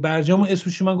بود دیگه، برجام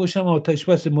اسمش من گفتم آتش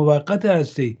بس موقت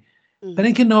هسته‌ای، برای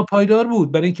اینکه ناپایدار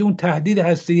بود، برای اینکه اون تهدید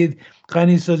هسته‌ای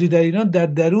غنیسازی در ایران در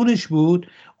درونش بود،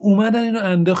 اومدن اینو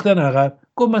انداختن عقب.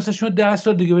 گفت مثلا شما 10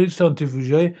 سال دیگه برید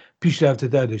سانتریفیوژهای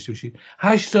پیشرفته‌تر داشته باشید،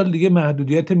 8 سال دیگه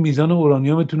محدودیت میزان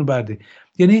اورانیومتون رو برده.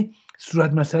 یعنی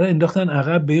صورت مسئله انداختن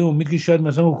عقب به امید که شاید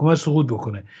مثلا حکومت سقوط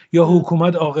بکنه یا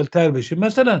حکومت عاقل‌تر بشه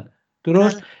مثلا.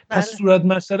 درست؟ پس صورت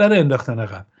مسئله رو انداختن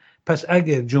عقب. پس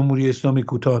اگر جمهوری اسلامی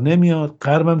کوتاه نمیاد،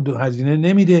 غرب هم هزینه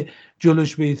نمیده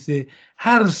جلوش بیسته،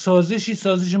 هر سازشی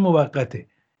سازش موقته،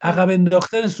 عقب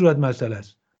انداختن صورت مسئله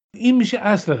است. این میشه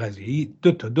اصل قضیه.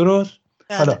 دو تا. درست؟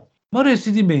 حالا ما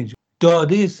رسیدیم به اینجا.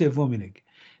 داده سوم اینه که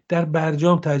در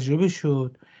برجام تجربه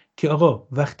شد که آقا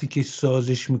وقتی که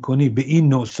سازش میکنی به این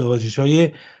نوع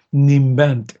سازش‌های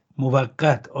نیمبند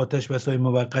موقت، آتش بسای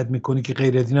موقت میکنی که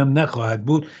غیر از اینم نخواهد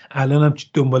بود، الان هم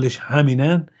دنبالش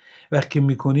همینن، وقتی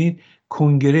میکنید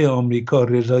کنگره آمریکا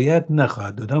رضایت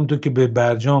نخواهد داد، همونطور که به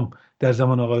برجام در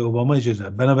زمان آقای اوباما اجازه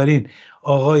داد. بنابراین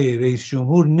آقای رئیس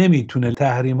جمهور نمیتونه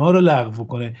تحریم ها رو لغو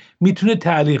کنه، میتونه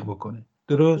تعلیق بکنه.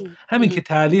 درست؟ همین که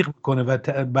تعلیق کنه و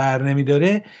بر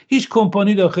نمیداره، هیچ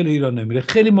کمپانی داخل ایران نمیره،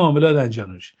 خیلی معاملات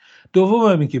انجام میشه.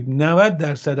 دوم همین که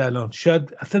 90% الان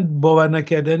شاید اصلا باور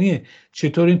نکردنیه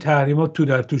چطور این تحریمات تو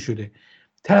در تو شده.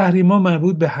 تحریما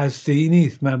مربوط به هسته‌ای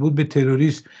نیست، مربوط به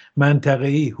تروریسم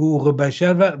منطقه‌ای، حقوق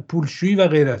بشر و پولشویی و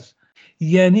غیره است.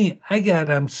 یعنی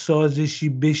اگر هم سازشی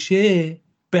بشه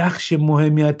بخش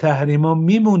مهمی از تحریما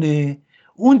میمونه،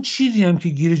 اون چیزی هم که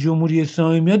گیر جمهوری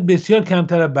اسلامی میاد بسیار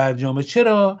کمتر از برجامه.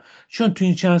 چرا؟ چون تو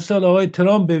این چند سال آقای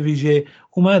ترامپ به ویژه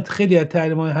اومد خیلی از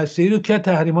تحریم‌های هسته‌ای رو که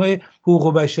تحریم‌های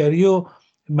حقوق بشری و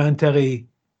منطقه‌ای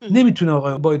نمیتونه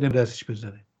آقای بایدن دستش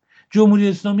بزنه. جمهوری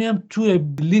اسلامی هم توی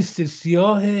لیست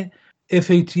سیاه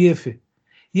FATF،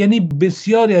 یعنی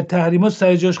بسیاری از تحریمات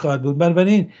سر جاش خواهد بود.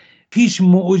 بنابراین هیچ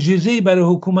معجزه‌ای برای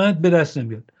حکومت به دست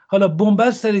نمیاد. حالا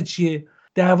بنبست سر چیه؟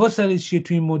 دعوا سر چیه؟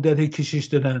 توی این مدت کشش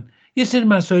دادن یه سری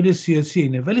مسائل سیاسی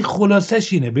اینه، ولی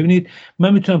خلاصش اینه. ببینید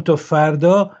من میتونم تا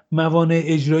فردا موانع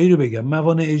اجرایی رو بگم،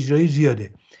 موانع اجرایی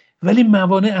زیاده، ولی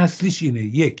موانع اصلیش اینه: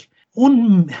 یک،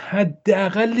 اون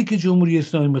حداقلی که جمهوری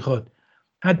اسلامی میخواد،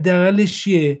 حداقلش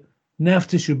چیه؟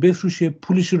 نفتش رو بفروشه،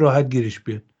 پولش رو راحت گیرش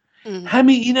بیاد.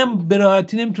 همین اینم به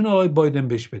راحتی نمیتونه آقای بایدن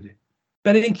بهش بده،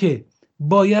 برای اینکه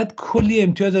باید کلی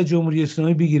امتیاز از جمهوری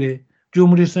اسلامی بگیره،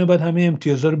 جمهوری اسلامی باید همه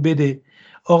امتیازها رو بده.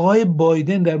 آقای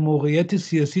بایدن در موقعیت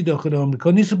سیاسی داخل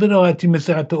آمریکا نیست به راحتی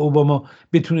مثل حتی اوباما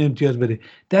بتونه امتیاز بده،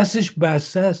 دستش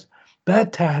بسته است. بعد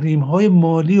تحریم های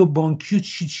مالی و بانکی و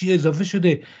چی اضافه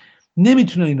شده،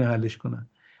 نمیتونه اینو حلش کنن.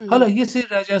 حالا یه سری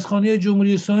رجزخوانی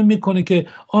جمهوری اسلامی میکنه که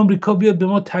آمریکا بیاد به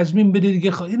ما تضمین بده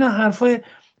دیگه. اینا حرفای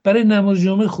برای نماز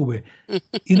جمعه خوبه،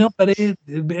 اینا برای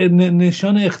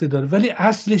نشان اقتدار، ولی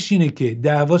اصلش اینه که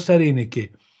دعوا سر اینه که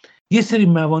یه سری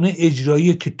موانع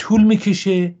اجرایی که طول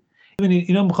میکشه. ببینید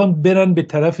اینا میخوان برن به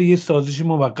طرف یه سازش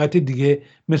موقت دیگه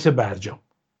مثل برجام،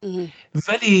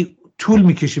 ولی طول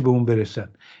میکشه به اون برسن.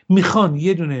 میخوان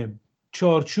یه دونه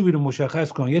چارچوبی رو مشخص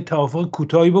کنن، یه توافق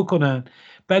کوتاهی بکنن،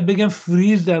 بعد بگن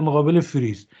فریز در مقابل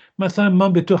فریز. مثلا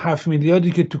من به تو 7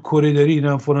 میلیاردی که تو کره داری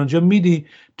اینا فلانجا میدی،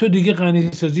 تو دیگه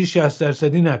غنی سازی 60%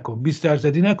 نکن،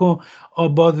 20% نکن،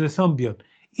 بازرسان بیاد.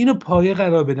 اینو پایه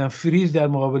قرار بدن، فریز در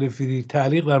مقابل فریز،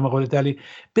 تعلیق در مقابل تعلیق،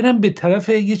 برن به طرف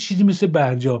یه چیزی مثل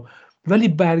برجام. ولی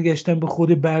برگشتن به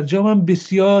خود برجام هم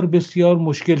بسیار بسیار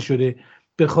مشکل شده،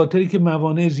 به خاطری که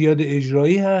موانع زیاد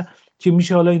اجرایی هست که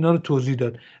میشه حالا اینا رو توضیح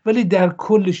داد. ولی در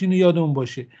کلش اینو یادمون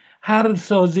باشه، هر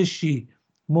سازشی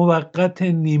موقت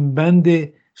نیمبند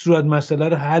صورت مسئله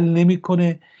رو حل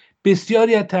نمیکنه.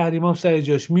 بسیاری از تحریم‌ها سر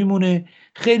جاش میمونه.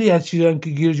 خیلی از چیزا که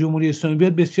گیر جمهوری اسلامی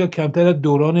بیاد بسیار کمتر از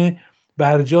دوران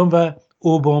برجام و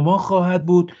اوباما خواهد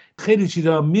بود. خیلی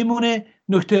چیزا میمونه.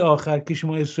 نکته آخر که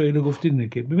شما اسرائیل گفتید اینه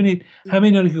که ببینید همه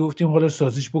اینا رو که گفتیم حالا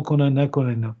سازش بکنن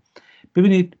نکنن،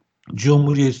 ببینید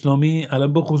جمهوری اسلامی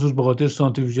الان به خصوص به خاطر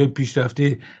سانتریفیوژهای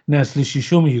پیشرفته نسل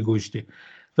ششمی که گشته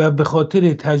و به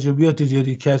خاطر تجربیات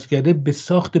زیادی کسب کرده، به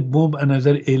ساخت بمب از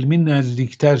نظر علمی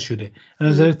نزدیکتر شده، از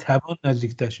نظر توان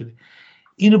نزدیکتر شده.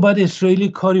 اینو باید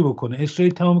اسرائیل کاری بکنه.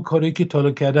 اسرائیل تمام کاری که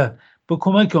تالا کردن با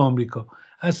کمک آمریکا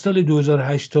از سال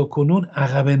 2008 تا کنون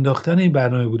عقب انداختن این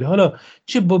برنامه بوده. حالا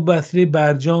چه با وسیله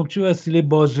برجام، چه وسیله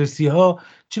بازرسی ها،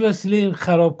 چه وسیله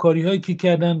خرابکاری هایی که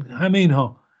کردن، همه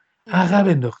اینها عقب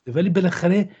انداخته. ولی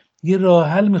بالاخره یه راه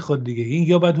حل میخواد دیگه. این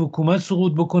یا باید حکومت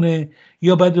سقوط بکنه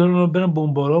یا باید برن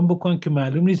بمباران بکنن که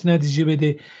معلوم نیست نتیجه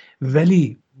بده.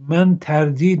 ولی من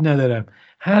تردید ندارم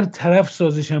هر طرف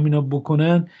سازش هم اینا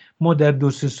بکنن، ما در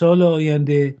 2-3 سال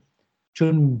آینده،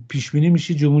 چون پیش بینی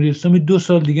میشه جمهوری اسلامی 2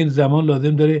 سال دیگه زمان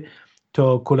لازم داره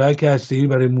تا کلاهک هسته‌ای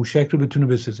برای موشک رو بتونه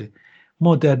بسازه،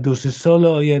 ما در 2-3 سال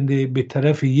آینده به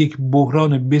طرف یک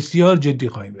بحران بسیار جدی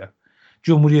خواهیم رفت.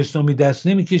 جمهوری اسلامی دست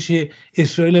نمیکشه،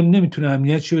 اسرائیل هم نمیتونه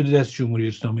امنیت بده دست جمهوری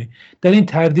اسلامی. در این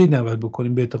تردید نباید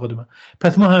بکنیم به اعتقاد من.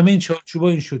 پس ما همه این چارچوبا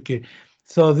این شد که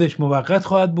سازش موقت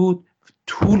خواهد بود،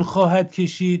 طول خواهد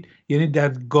کشید، یعنی در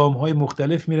گام‌های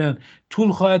مختلف میرن،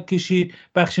 طول خواهد کشید،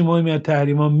 بخش مهمی از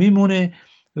تحریم‌ها میمونه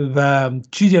و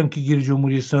چیزی هم که گیر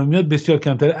جمهوری اسلامی میاد بسیار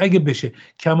کمتره. اگه بشه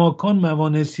کماکان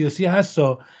موانع سیاسی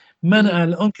هستا. من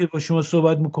الان که با شما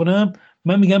صحبت میکنم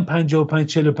من میگم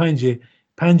 55-45،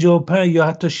 55 یا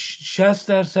حتی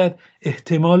 60%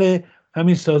 احتمال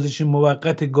همین سازش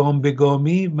موقت گام به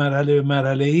گامی، مرحله به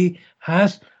مرحله‌ای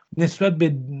هست. نسبت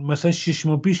به مثلا 6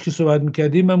 ماه پیش که صحبت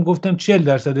میکردیم من گفتم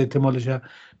 40% احتمالش هست.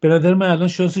 به نظر من الان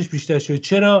شانسش بیشتر شده.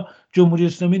 چرا؟ جمهوری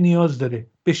اسلامی نیاز داره،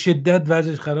 به شدت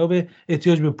وضعش خرابه،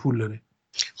 احتیاج به پول داره.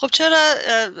 خب چرا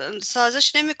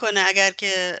سازش نمیکنه اگر که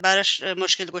براش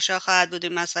مشکل گشا خواهد بود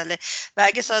این مسئله؟ و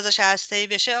اگه سازش هسته‌ای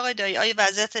بشه آقای دایی، آیا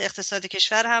وضعیت اقتصادی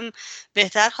کشور هم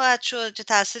بهتر خواهد شد؟ چه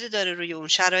تأثیری داره روی اون؟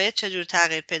 شرایط چجور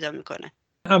تغییر پیدا میکنه؟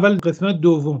 اول قسمت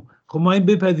دوم، خب ما این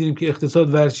بپذیریم که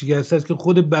اقتصاد ورشکسته است که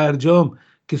خود برجام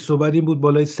که صحبت این بود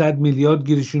بالای 100 میلیارد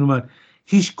گیرشون اومد،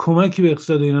 هیچ کمکی به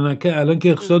اقتصاد اینا نکرد. الان که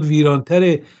اقتصاد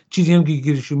ویرانتره، چیزی هم که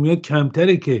گیرشون میاد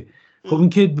کمتره که. خب این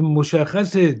که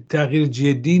مشخص تغییر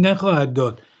جدی نخواهد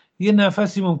داد. یه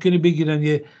نفسی ممکنه بگیرن،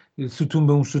 یه ستون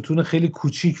به اون ستون خیلی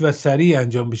کوچیک و سریع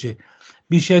انجام بشه،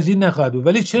 بیش از این نخواهد بود.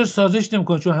 ولی چرا سازش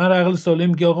نمیکنه؟ چون هر عقل سالم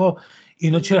میگه آقا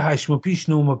اینا چرا 8 ماه پیش،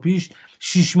 9 ماه پیش،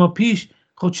 6 ماه پیش،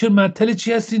 خب چرا معطل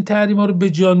چی هستین تحریما رو به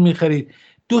جان میخرید؟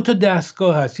 2 تا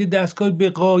دستگاه هست، یه دستگاه به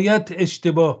غایت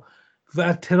اشتباه و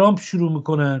از ترامپ شروع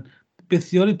میکنن.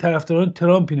 بسیاری طرفداران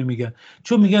ترامپ اینو میگن،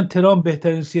 چون میگن ترامپ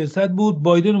بهترین سیاست بود،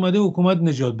 بایدن اومده حکومت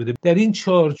نجات بده. در این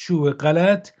چارچوب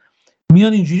غلط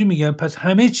میان اینجوری میگن پس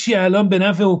همه چی الان به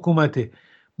نفع حکومته.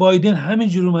 بایدن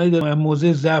همینجوری اومده در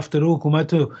موضع ضعف داره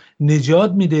حکومت رو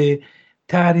نجات میده.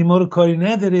 تحریما رو کاری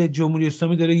نداره، جمهوری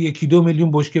اسلامی داره 1-2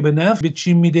 میلیون بشکه به نفت به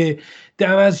چین میده،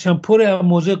 عوضش هم پر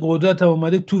موضع قدرت هم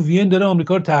اومده تو وین داره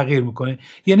آمریکا رو تغییر میکنه.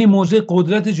 یعنی موضع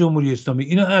قدرت جمهوری اسلامی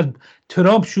اینا از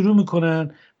ترامپ شروع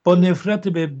میکنن، با نفرت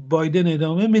به بایدن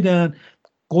ادامه میدن،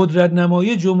 قدرت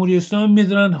نمایی جمهوری اسلامی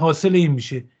میدونن حاصل این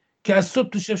میشه که از صبح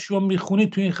تا شب شما میخونید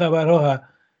تو این خبرها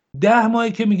 10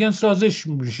 ماهی که میگن سازش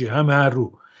میشه همه هر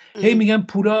رو، هی میگن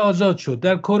پورا آزاد شد،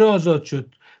 در کره آزاد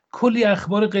شد، کلی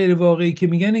اخبار غیر واقعی که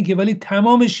میگن این که، ولی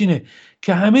تمامش اینه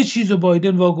که همه چیزو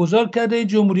بایدن واگذار کرده، این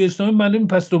جمهوری اسلامی معلوم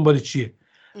پس دنبال چیه.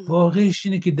 واقعش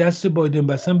اینه که دست بایدن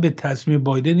بسن به تصمیم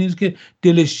بایدن نیست که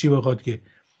دلش چی بخواد، که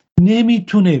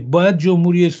نمیتونه. باید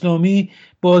جمهوری اسلامی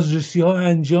بازرسی ها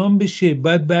انجام بشه،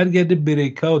 بعد برگرده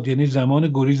بریکاوت، یعنی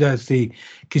زمان گریز هسته‌ای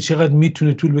که چقدر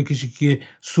میتونه طول بکشه که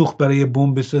سوخت برای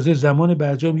بمب بسازه. زمان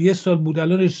برجام 1 سال بود،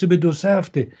 الان رسیده به 2-3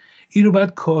 هفته. این رو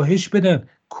باید کاهش بدن،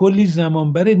 کلی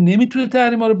زمان بره، نمیتونه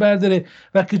تحریما رو برداره.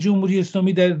 وقتی جمهوری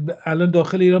اسلامی در الان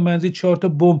داخل ایران منزل 4 تا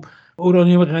بمب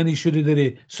اورانیوم غنی شده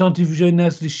داره، سانتریفیوژهای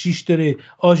نسل 6 داره،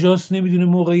 آژانس نمیدونه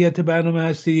موقعیت برنامه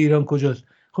هسته ایران کجاست.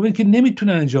 خب این که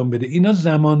نمیتونه انجام بده، اینا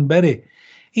زمان بره.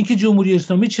 این که جمهوری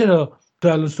اسلامی چرا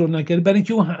تا الان سر نکرده، برای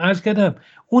اینکه اون عرض کردم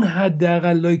اون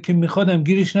حداقلایی که میخوادم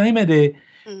گیرش نیامده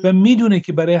و میدونه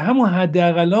که برای همون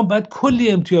حداقلا باید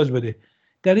کلی امتیاز بده.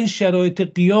 در این شرایط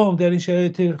قیام، در این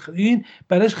شرایط این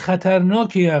براش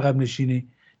خطرناکه، عقب نشینی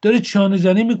داره چانه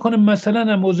زنی میکنه.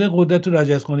 مثلا موضوع قدرت و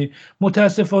رجزخانی،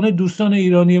 متاسفانه دوستان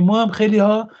ایرانی ما هم خیلی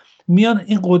ها میان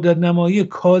این قدرت نمایی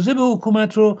کاذب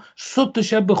حکومت رو صبح تا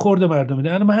شب به خورد مردم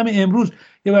میدن. انا همین امروز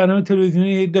یه برنامه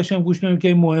تلویزیونی داشتم گوش میدم که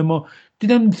این مهمه،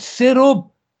 دیدم 3 ربع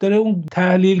داره اون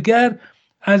تحلیلگر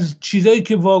از چیزایی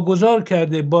که واگذار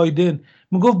کرده بایدن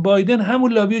میگفت بایدن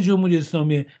همون لابی جمهوری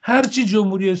اسلامیه، هر چی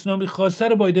جمهوری اسلامی خواسته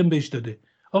رو بایدن بهش داده.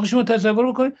 آقا شما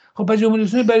تصور بکنید، خب با جمهوری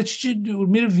اسلامی برای چی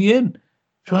میره وین؟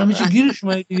 شما همه چی گیرش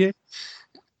اومد دیگه.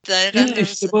 دقیقاً این درسته.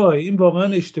 اشتباهه، این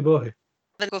واقعا اشتباهه.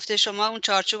 گفته شما اون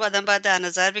چارچوب آدم باید در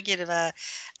نظر بگیره و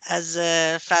از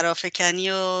فرافکنی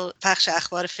و پخش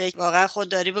اخبار فیک واقعا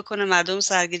خودداری بکنه، مردم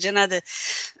سرگیجه نده.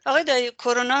 آقای دایی،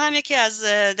 کرونا هم یکی از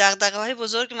دغدغه‌های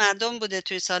بزرگ مردم بوده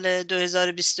توی سال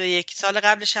 2021. سال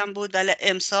قبلش هم بود، ولی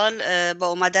امسال با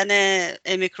اومدن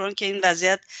امیکرون که این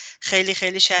وضعیت خیلی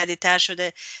خیلی شدیدتر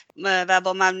شده و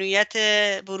با ممنوعیت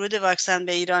ورود واکسن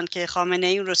به ایران که خامنه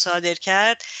ای رو صادر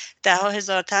کرد،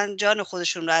 10,000 تن جان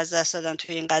خودشون رو از دست دادن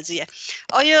توی این قضیه.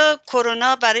 آیا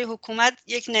کرونا برای حکومت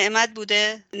یک نعمت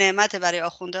بوده؟ نعمت برای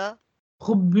آخوندا؟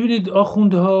 خب ببینید،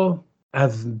 آخوندها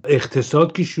از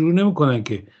اقتصاد که شروع نمی‌کنن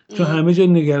که، چون همه جا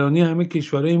نگرانی همه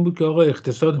کشورها این بود که آقا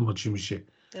اقتصاد ما چی میشه،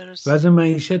 درست. وضع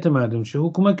معیشت مردم چه.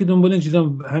 حکومت که دنبال این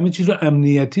چیزا همه چیز رو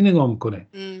امنیتی نگاه میکنه،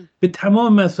 به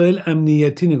تمام مسائل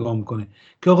امنیتی نگاه میکنه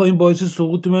که آقا این باعث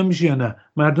سقوط من میشه یا نه،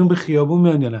 مردم به خیابون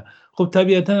میان یا نه. خب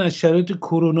طبیعتا از شرایط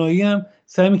کرونایی هم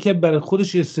سعی میکنه برای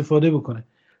خودش استفاده بکنه.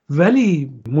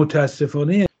 ولی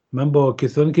متاسفانه من با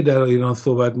کسانی که در ایران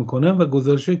صحبت میکنم و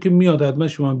گزارشی که میاد، حتما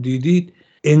شما هم دیدید،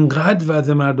 انقدر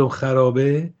وضع مردم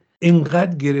خرابه،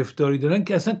 انقدر گرفتاری دارن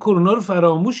که اصلا کرونا رو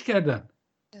فراموش کردن.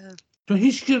 چون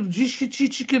هیچ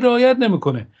چی که رعایت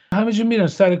نمیکنه، همه جا میرن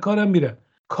سر کارم میرن،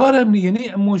 کارم یعنی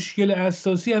مشکل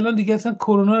اساسی الان دیگه اصلا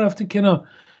کرونا رفته کنار.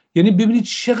 یعنی ببینید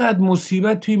چقدر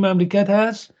مصیبت توی مملکت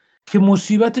هست که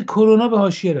مصیبت کرونا به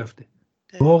حاشیه رفته.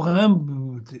 واقعا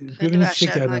ببینید چه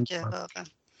کردن.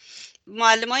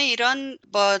 معلمان ایران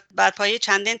با برپایی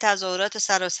چندین تظاهرات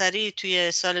سراسری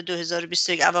توی سال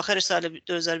 2021، اواخر سال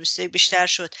 2021 بیشتر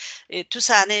شد، تو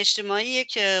صحنه اجتماعی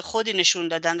یک خودی نشون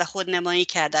دادن و خودنمایی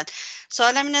کردن.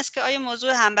 سوالم این است که آیا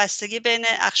موضوع همبستگی بین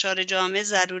اقشار جامعه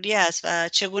ضروری است و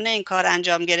چگونه این کار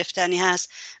انجام گرفتنی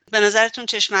هست؟ به نظرتون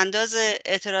چشمانداز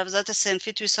اعتراضات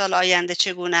صنفی توی سال آینده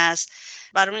چگونه است؟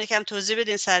 برامون یکم توضیح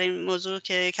بدین سر این موضوع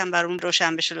که یکم برامون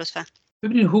روشن بشه لطفاً.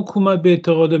 ببینید، حکومت به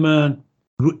اعتقاد من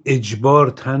رو اجبار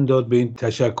تن داد به این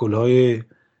تشکل‌های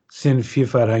صنفی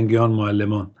فرهنگیان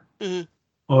معلمان.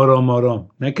 آرام آرام،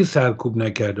 نه که سرکوب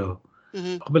نکرده.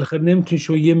 خب بالاخره نمیتونی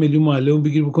شما 1 میلیون معلم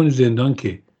بگیر بکنی زندان،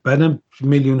 که بعدم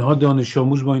میلیون ها دانش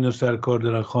آموز با اینا سر کار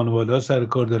دارن، خانواده ها سر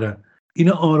کار دارن.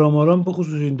 اینا آرام آرام به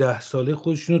خصوص این 10 ساله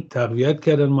خودشون رو تقویت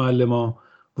کردن. معلمان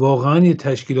واقعا یه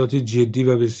تشکیلات جدی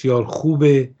و بسیار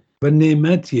خوبه و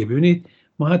نعمتیه. ببینید،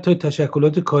 ما حتی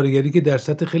تشکلات کارگری که در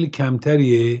سطح خیلی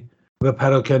کمتریه و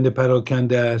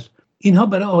پراکنده است، اینها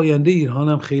برای آینده ایران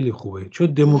هم خیلی خوبه، چون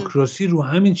دموکراسی رو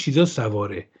همین چیزا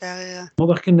سواره. ما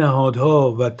وقتی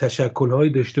نهادها و تشکل‌های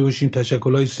داشته باشیم،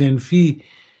 تشکل‌های صنفی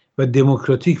و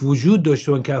دموکراتیک وجود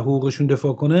داشته باشن که حقوقشون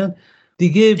دفاع کنن،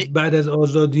 دیگه بعد از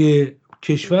آزادی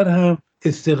کشور هم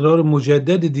استقرار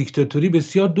مجدد دیکتاتوری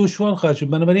بسیار دشوار خواهد شد.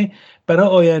 بنابراین برای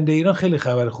آینده ایران خیلی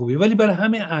خبر خوبیه. ولی برای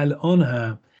همه الان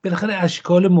هم بالاخره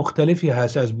اشکال مختلفی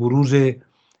هست از بروز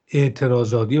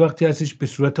اعتراضات. یه وقتی هستش به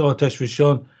صورت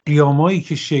آتشفشان قیامایی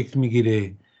که شکل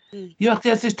میگیره، یه وقتی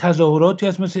هستش تظاهراتی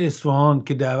هست مثل اصفهان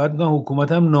که دعوت میکنن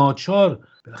حکومت هم ناچار،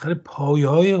 بالاخره پایه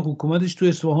های حکومتش تو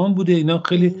اصفهان بوده، اینا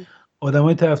خیلی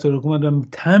آدمای طرفدار حکومت هم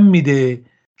تم میده،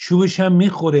 چوبش هم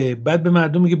میخوره، بعد به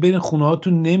مردم میگه برین خونه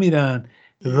هاتون، نمیرن،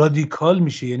 رادیکال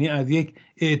میشه، یعنی از یک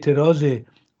اعتراض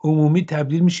عمومی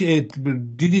تبدیل میشه.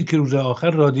 دیدید که روز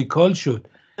آخر رادیکال شد.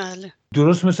 بله.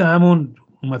 درست مثل همون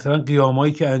مثلا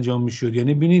قیامایی که انجام میشد،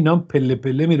 یعنی ببینید اینا پله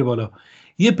پله میره بالا.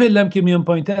 یه پلم که میان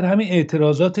پایینتر همین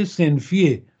اعتراضات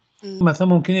صنفیه. مثلا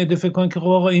ممکنه یه فکر کنن که خب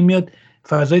آقا این میاد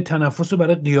فضای تنفس رو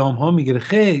برای قیام ها میگیره.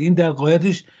 خیر، این در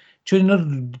قایتش، چون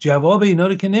اینا جواب اینا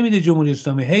رو که نمیده جمهوری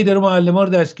اسلامی، هی داره معلما رو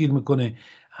دستگیر میکنه،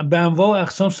 به انواع و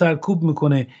اقسام سرکوب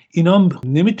میکنه، اینا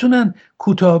نمیتونن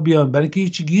کوتاه بیان برای که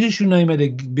هیچ گیرشون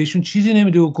نیومده، بهشون چیزی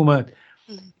نمیده حکومت،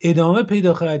 ادامه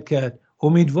پیدا خواهد کرد.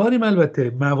 امیدواریم، البته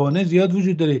موانع زیاد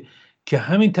وجود داره که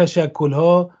همین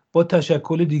تشکل‌ها با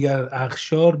تشکل دیگر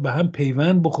اقشار به هم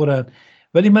پیوند بخورن،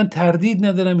 ولی من تردید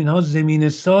ندارم اینها زمینه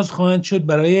ساز خواهند شد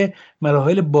برای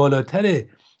مراحل بالاتر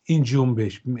این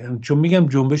جنبش. چون میگم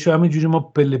جنبش رو همینجوری ما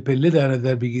پله پله در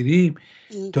نظر بگیریم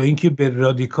تا اینکه به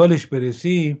رادیکالش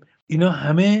برسیم، اینا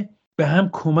همه به هم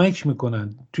کمک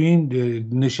میکنن. تو این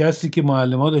نشستی که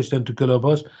معلم‌ها داشتن تو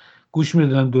کلاب‌هاست گوش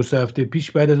میدادم 2 هفته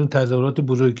پیش، بعد از اون تظاهرات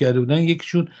بزرگ کرده بودن،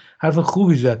 یکیشون حرف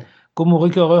خوبی زد، گفت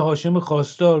موقعی که آقای هاشم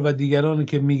خواستار و دیگرانی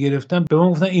که میگرفتن به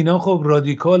ما گفتن اینا خب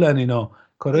رادیکالن، اینا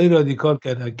کارهای رادیکال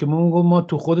کردن، که ما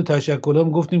تو خود تشکل‌ها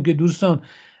گفتیم که دوستان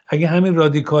اگه همین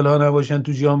رادیکال ها نباشن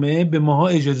تو جامعه، به ماها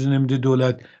اجازه نمیده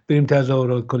دولت بریم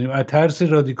تظاهرات کنیم، از ترس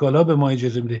رادیکال ها به ما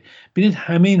اجازه میده. ببینید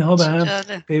همه اینها به هم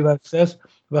پیوسته است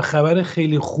و خبر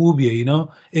خیلی خوبیه، اینا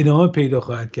ادامه پیدا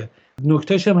خواهد کرد.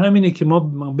 نکتهش هم همینه که ما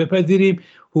بپذیریم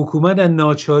حکومت از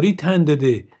ناچاری تن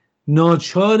داده،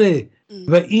 ناچاره،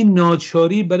 و این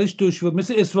ناچاری برش دشوار.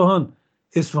 مثل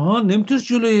اصفهان نمیتونست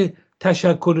جلوی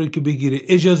تشکل رو که بگیره،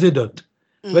 اجازه داد،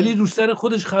 ولی رو سر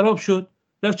خودش خراب شد،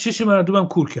 رفت چش مردمم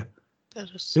کور کرد.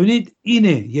 ببینید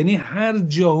اینه، یعنی هر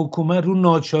جا حکومت رو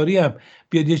ناچاری هم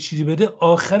بیاد یه چیزی بده،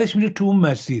 آخرش میره تو اون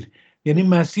مسیر. یعنی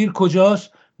مسیر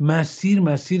کجاست؟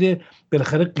 مسیر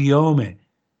بالاخره قیامه.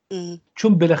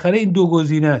 چون بالاخره این دو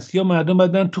گزینه است، یا مردم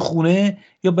باید برن تو خونه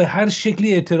یا به هر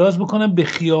شکلی اعتراض بکنن، به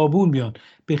خیابون بیان.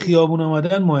 به خیابون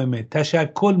آمدن مهمه،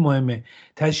 تشکل مهمه،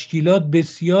 تشکیلات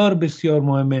بسیار بسیار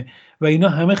مهمه و اینا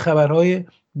همه خبرهای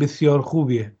بسیار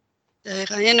خوبیه.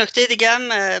 دقیقا. یه نکته دیگه هم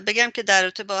بگم که در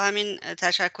رابطه با همین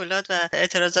تشکلات و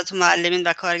اعتراضات معلمین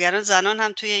و کارگران، زنان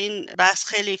هم توی این بحث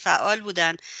خیلی فعال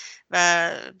بودن و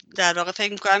در واقع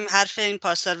فکر می‌کنم حرف این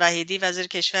پاسدار وحیدی وزیر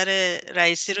کشور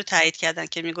رئیسی رو تایید کردن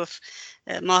که میگفت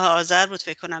ماه آذر بود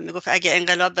فکر کنم، میگفت اگه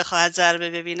انقلاب بخواهد ضربه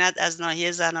ببیند از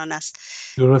ناحیه زنان است.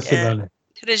 درسته، بله.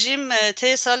 رژیم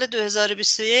طی سال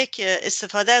 2021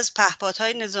 استفاده از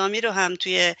پهپادهای نظامی رو هم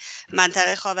توی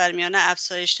منطقه خاورمیانه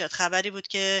افزایش داد. خبری بود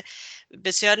که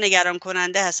بسیار نگران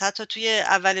کننده است. حتی توی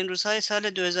اولین روزهای سال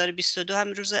 2022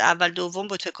 هم روز اول دوم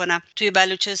بود فکر کنم، توی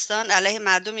بلوچستان علیه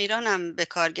مردم ایران هم به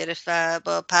کار گرفت و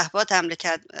با پهپاد حمله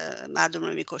کرد، مردم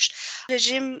رو میکشت.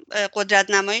 رژیم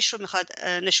قدرت نماییش رو میخواد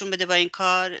نشون بده با این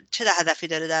کار. چه هدفی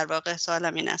داره در واقع؟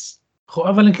 سوالم این است. خب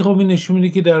اولا که این نشون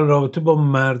میده که در رابطه با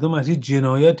مردم از هیچ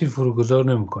جنایتی فروگذار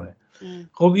نمیکنه.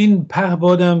 خب این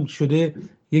پهپادم شده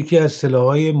یکی از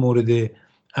سلاح‌های مورد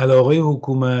علاقه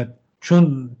حکومت،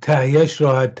 چون تهیهش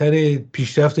راحت‌تره،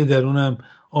 پیشرفت درونم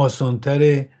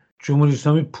آسان‌تره. جمهوری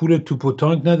اسلامی پول توپ و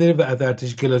تانک نداره و از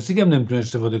ارتش کلاسیک هم نمیتونه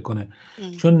استفاده کنه،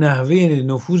 چون نحوه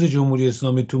نفوذ جمهوری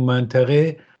اسلامی تو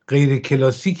منطقه غیر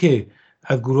کلاسیکه،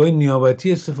 از گروه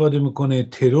نیابتی استفاده میکنه،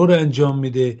 ترور انجام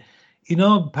میده.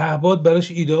 اینا پهپاد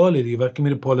براش ایدئاله دیگه. وقتی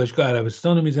میره پالایشگاه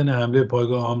عربستان رو میزنه، حمله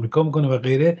پایگاه آمریکا میکنه و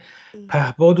غیره.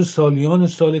 پهپاد و سالیان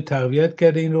سال تقویت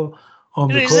کرده این رو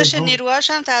آمریکا. ریزش نیروهاش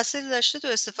هم تاثیر داشته تو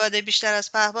استفاده بیشتر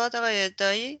از پهپاد آقای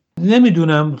دایی؟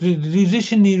 نمیدونم.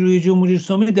 ریزش نیروی جمهوری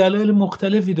اسلامی دلایل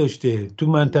مختلفی داشته. تو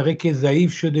منطقه که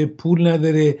ضعیف شده، پول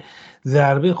نداره،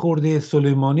 ضربه خورده،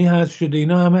 سلیمانی هست شده،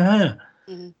 اینا همه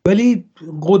ولی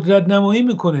قدرت نمایی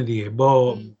میکنه دیگه،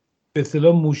 با به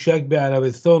اصطلاح موشک به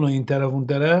عربستان و این طرف اون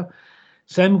طرف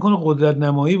سعی میکنه قدرت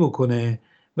نمایی بکنه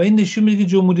و این نشون میده که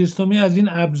جمهوری اسلامی از این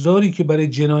ابزاری که برای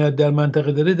جنایت در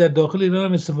منطقه داره در داخل ایران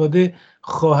هم استفاده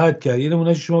خواهد کرد. یه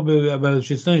نمونه شما به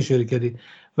بلوچستان اشاره کردید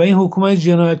و این حکومت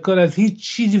جنایتکار از هیچ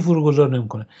چیزی فروگذار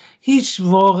نمیکنه.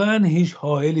 واقعا هیچ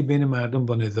حائلی بین مردم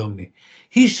با نظام نیست،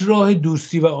 هیچ راه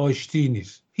دوستی و آشتی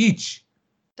نیست، هیچ.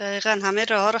 دقیقاً همه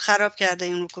راه‌ها رو خراب کرده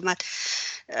این حکومت.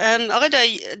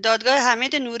 آقای دادگاه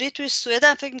حمید نوری توی سوئد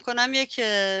هم فکر میکنم یک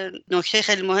نکته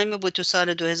خیلی مهمی بود تو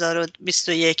سال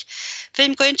 2021. فکر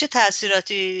میکنین چه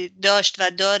تأثیراتی داشت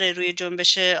و داره روی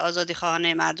جنبش آزادی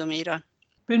خواهانه مردم ایران؟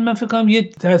 ببین من فکر کنم یه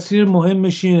تاثیر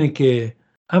مهمش اینه که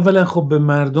اولا خب به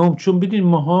مردم، چون ببین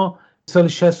ماها سال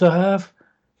 67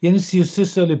 یعنی 33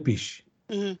 سال پیش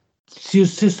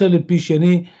 33 سال پیش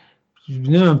یعنی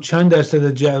نمیدونم چند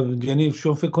درصد یعنی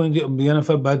شما فکر کنید یه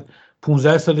نفر بعد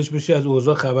 15 سالش بشه از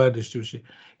اوضاع خبر داشته باشه.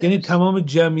 یعنی تمام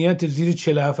جمعیت زیر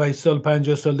 47 سال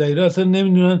 50 سال در ایران اصلا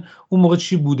نمیدونن اون موقع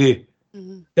چی بوده،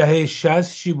 دهه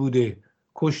 60 چی بوده،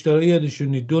 کشتارا یادشون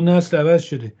نیست، 2 نسل عوض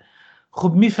شده.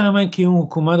 خب میفهمن که اون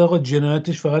حکومت آقا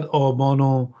جنایتش فقط آبان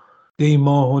و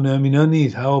دیماه و نمینا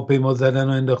نیست، هواپیما زدن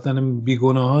و انداختن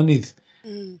بیگناه ها نیست.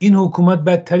 این حکومت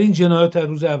بدترین جنایات از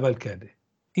روز اول کرده.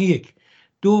 این یک.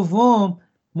 دوم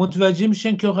متوجه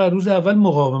میشن که آقا روز اول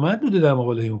مقاومت بوده در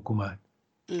مقابل این حکومت،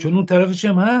 چون اون طرفش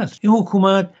هم هست. این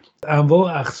حکومت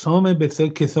انواع و اقسام بسیار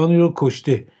کسانی رو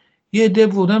کشته. یه عده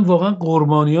بودن واقعا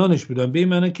قربانیانش بودن، به این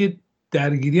معنی که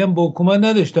درگیری هم با حکومت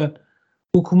نداشتن،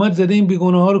 حکومت زده این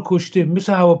بیگناه ها رو کشته،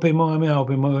 مثل هواپیما، همه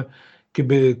هواپیما که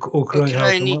به اوکراین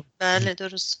هواپیما. بله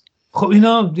درست. خب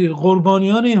اینا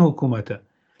قربانیان این حکومت هست.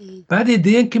 بعد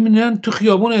ایده که میرن تو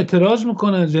خیابون اعتراض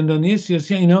میکنن، زندانی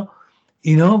سیاسی،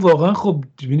 اینا واقعا خب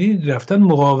ببینید رفتن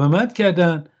مقاومت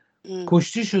کردن،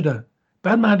 کشته شدن.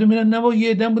 بعد مردم میرن نه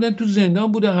یه عده بودن تو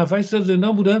زندان بودن، 7 سال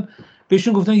زندان بودن،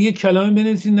 بهشون گفتن یک کلمه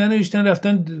بنویسین، ننوشتن،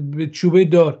 رفتن به چوبه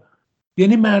دار.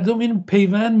 یعنی مردم این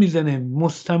پیوند میزنه،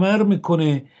 مستمر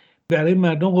میکنه، برای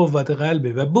مردم قوت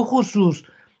قلبه و بخصوص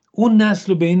اون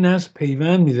نسل رو به این نسل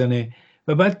پیوند میزنه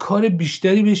و بعد کار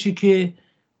بیشتری بشه که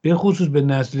به خصوص به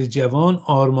نسل جوان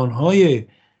آرمانهای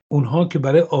اونها که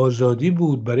برای آزادی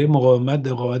بود، برای مقاومت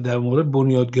در مورد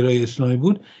بنیادگرای اسلامی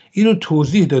بود، اینو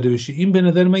توضیح داده بشه. این به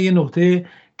نظر من یه نقطه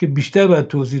که بیشتر باید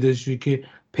توضیح داده بشه که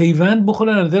پیوند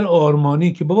بخوره از نظر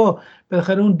آرمانی، که بابا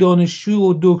بالاخره اون دانشجو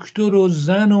و دکتر و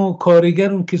زن و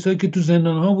کارگر، اون کسایی که تو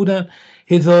زندان‌ها بودن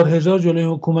هزار جلوی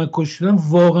حکومت کشتن،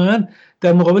 واقعا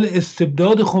در مقابل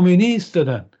استبداد خمینی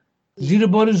ایستادن، زیر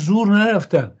بار زور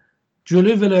نرفتن،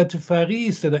 جلوی ولایت فقیه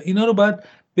ایستادن. اینا رو باید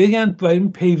بگن و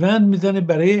این پیوند میزنه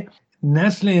برای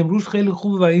نسل امروز خیلی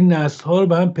خوبه و این نسل ها رو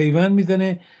به هم پیوند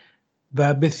میزنه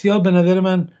و بسیار به نظر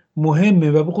من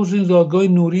مهمه. و به خصوص این دادگاه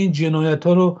نوری این جنایت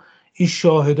ها رو این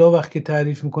شاهدا وقتی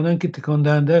تعریف میکنن که تکان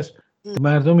دهنده است،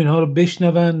 مردم اینها رو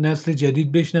بشنون، نسل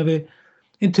جدید بشنوه.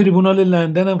 این تریبونال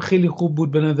لندن هم خیلی خوب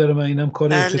بود به نظر من، اینم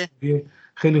کار اقتصادی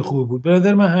خیلی خوب بود به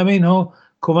نظر من. همه اینها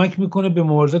کمک میکنه به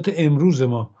مبارزات امروز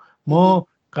ما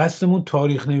قصدمون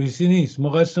تاریخ نویسی نیست، ما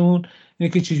قصدمون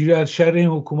اینه که چجوری از شر این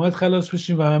حکومت خلاص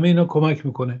بشیم و همه اینا کمک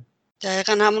میکنه.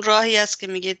 دقیقاً همون راهی است که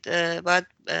میگید باید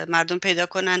مردم پیدا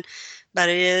کنن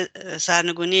برای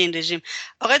سرنگونی این رژیم.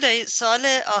 آقای دایی سوال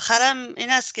آخرم این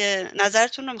است که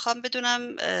نظرتون رو میخوام بدونم،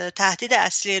 تهدید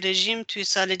اصلی رژیم توی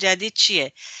سال جدید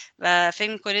چیه و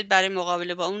فکر میکنید برای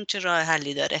مقابله با اون چه راه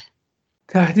حلی داره؟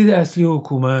 تهدید اصلی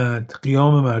حکومت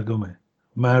قیام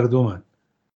مردمن،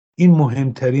 این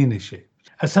مهمترینشه.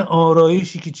 اصلا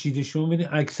آرایشی که چیده، شما ببینید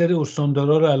اکثر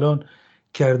استاندارا رو الان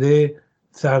کرده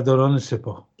سرداران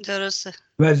سپاه. درسته.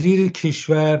 وزیر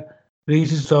کشور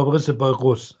رئیس سابق سپاه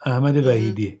قدس احمد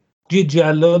وحیدی، یه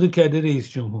جلاد کرده رئیس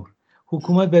جمهور.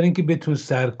 حکومت برای اینکه بتونه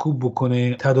سرکوب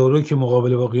بکنه، تدارک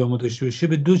مقابله با قیام داشته باشه،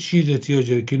 به 2 چیز احتیاج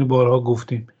داره که اینو بارها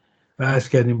گفتیم و عرض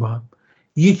کردیم با هم.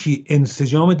 یکی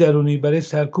انسجام درونی، برای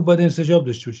سرکوب باید انسجام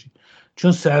داشته باشی،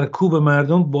 چون سرکوب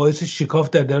مردم باعث شکاف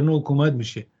در درون حکومت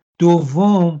میشه.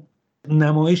 دوم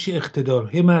نمایش اقتدار،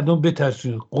 هی مردم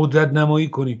بترسونید، قدرت نمایی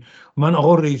کنید، من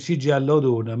آقا رئیسی جلاد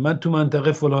آوردم، من تو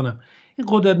منطقه فلانم. این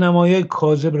قدرت نمایی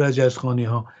کاذب رجزخانی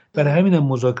ها، برای همین هم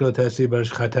مذاکرات هستی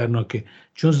براش خطرناکه،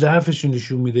 چون ضعفشون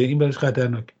نشون میده، این براش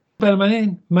خطرناکه.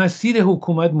 برای مسیر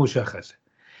حکومت مشخصه.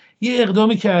 یه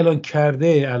اقدامی که الان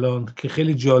کرده که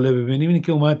خیلی جالبه ببینیم اینه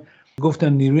که اومد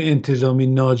گفتن نیروی انتظامی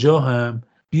ناجا هم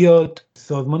بیاد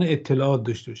سازمان اطلاعات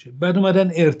داشته باشه، بعد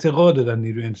اومدن ارتقا دادن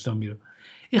نیروی انتظامی رو.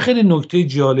 این خیلی نکته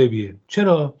جالبیه.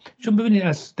 چرا؟ چون ببینید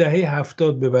از دهه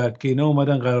 70 به بعد که اینا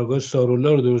اومدن قرارگاه سارالله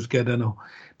رو درست کردن و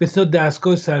بسیار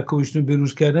دستگاه سرکوبشون رو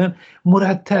بروز کردن،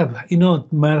 مرتب اینا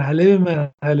مرحله به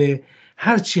مرحله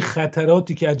هر چی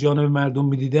خطراتی که از جانب مردم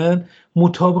میدیدن،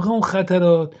 مطابق اون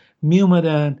خطرات می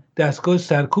اومدن دستگاه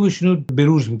سرکوبشون رو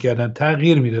بروز میکردن،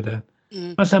 تغییر میدادن.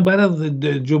 مثلا بعد از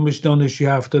جنبش دانشجویی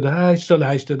 78 سال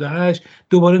 88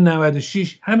 دوباره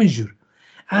 96 همینجور.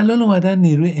 الان اومدن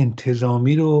نیروی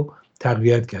انتظامی رو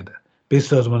تقویت کردن، به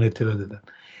سازمان اطلاع دادن.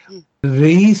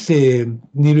 رئیس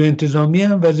نیروی انتظامی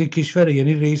هم وزیر کشوره،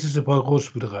 یعنی رئیس سپاه قدس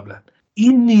بوده قبلا.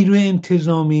 این نیروی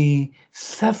انتظامی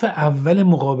صف اول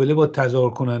مقابله با تظاهر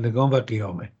کنندگان و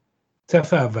قیامه،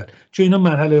 صف اول، چون اینا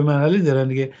مرحله به مرحله دارن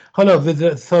دیگه.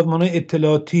 حالا سازمان‌های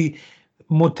اطلاعاتی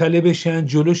مطلع بشن،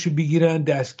 جلوشو بگیرن،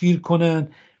 دستگیر کنن.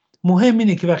 مهم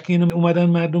اینه که وقتی اینا اومدن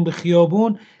مردم به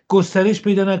خیابون، گسترش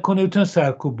پیدا نکنه، بتونن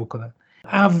سرکوب بکنن.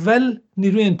 اول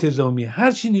نیروی انتظامی،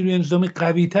 هرچی نیروی انتظامی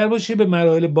قوی تر باشه به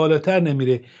مراحل بالاتر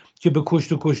نمیره که به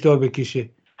کشت و کشتار بکشه.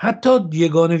 حتی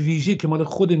یگان ویژه که مال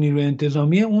خود نیروی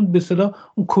انتظامیه، اون به اصطلاح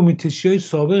اون کمیته‌های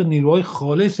سابق نیروهای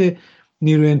خالص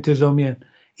نیروی انتظامی هن.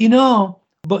 اینا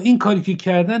با این کاری که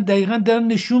کردن دقیقاً دارن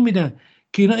نشون میدن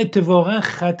که اینا اتفاقا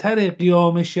خطر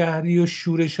قیام شهری و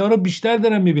شورش ها رو بیشتر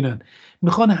دارن میبینن.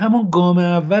 میخوان همون گام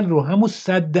اول رو، همون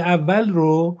سد اول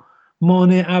رو،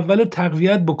 مانع اول رو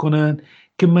تقویت بکنن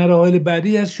که مراحل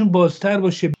بعدی ازشون بازتر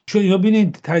باشه. چون یا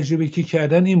ببینید تجربه که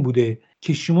کردن این بوده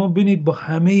که شما ببینید با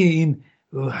همه این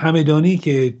همدانی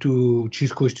که تو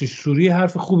چیز کشتش سوریه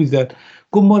حرف خوبی زد،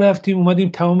 گفت ما رفتیم اومدیم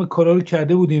تمام کارا رو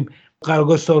کرده بودیم،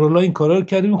 قرارگاه سارولا این کارا رو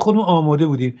کردیم، خودمون آماده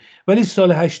بودیم، ولی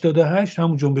سال 88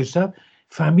 همون جنبش سبز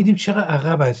فهمیدیم چقدر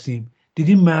عقب هستیم.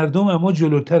 دیدیم مردم اما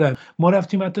جلوترن. ما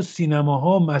رفتیم حتی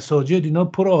سینماها، مساجد، اینا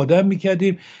پر آدم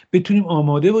میکردیم بتونیم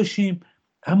آماده باشیم،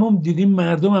 اما دیدیم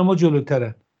مردم اما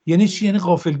جلوترن. یعنی چی؟ یعنی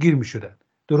غافلگیر میشدن.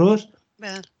 درست؟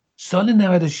 بله. سال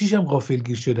 96 هم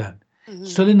غافلگیر شدن،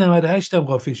 سال 98 هم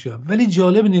غافل شدن. ولی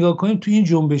جالب نگاه کنیم تو این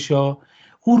جنبش ها،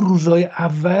 اون روزای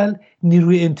اول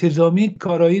نیروی انتظامی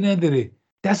کارایی نداره،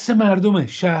 دست مردمه،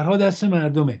 شهرها دست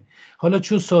مردمه. حالا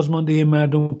چون سازماندهی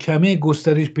مردم کمه،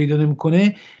 گسترش پیدا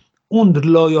نمیکنه، اون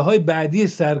لایه‌های بعدی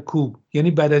سرکوب،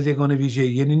 یعنی بعد از یگان ویژه،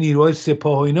 یعنی نیروهای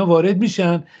سپاه و اینا وارد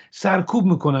میشن، سرکوب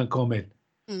میکنن کامل.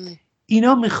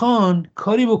 اینا میخوان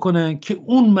کاری بکنن که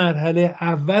اون مرحله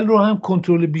اول رو هم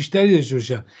کنترل بیشتری داشته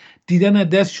باشن. دیدن از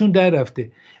دستشون در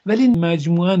رفته، ولی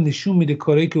مجموعاً نشون میده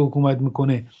کاری که حکومت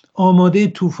میکنه آماده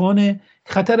طوفان،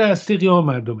 خطر اصلی قیام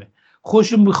مردمه.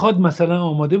 خوش میخواد مثلا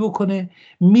آماده بکنه،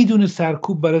 میدونه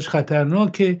سرکوب براش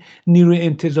خطرناکه، نیروی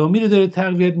انتظامی رو داره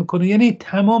تقویت میکنه، یعنی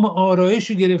تمام آرایش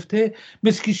رو گرفته.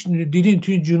 مثل که دیدین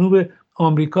توی جنوب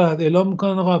آمریکا اعلام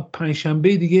میکنن آقا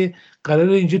پنجشنبه دیگه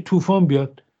قراره اینجا طوفان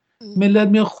بیاد، ملت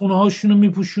میان خونه هاشونو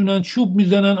میپوشونن، چوب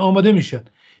میزنن، آماده میشن.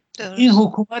 این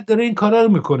حکومت داره این کارا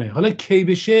رو میکنه. حالا کی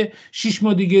بشه 6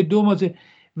 ماه دیگه، 2 ماه،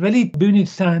 ولی ببینید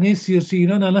صحنه سیاسی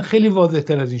ایران الان خیلی واضح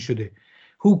تر از این شده.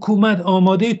 حکومت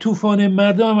آماده طوفان،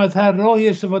 مردم هم از هر راهی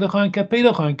استفاده خواهند کرد،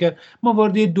 پیدا خواهند کرد. ما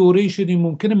وارد یه دوره‌ای شدیم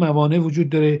ممکنه موانع وجود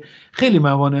داره، خیلی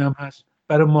موانع هم هست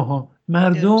برای ماها.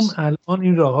 مردم الان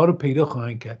این راه‌ها رو پیدا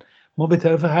خواهند کرد، ما به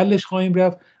طرف حلش خواهیم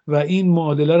رفت و این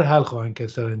معادله رو حل خواهند کرد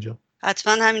سرانجام.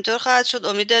 حتما همینطور خواهد شد.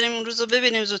 امید داریم اون روز رو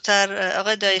ببینیم زودتر.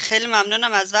 آقای دایی خیلی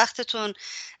ممنونم از وقتتون.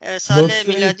 سال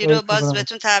میلادی رو باز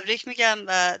بهتون تبریک میگم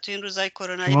و تو این روزهای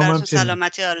کرونایی براتون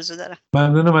سلامتی آرزو دارم.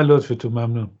 ممنونم از لطفتون.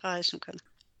 ممنون. خواهش میکنم.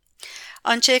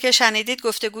 آنچه که شنیدید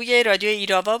گفتگوی رادیو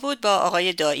ایراوا بود با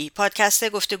آقای دایی. پادکست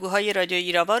گفتگوهای رادیو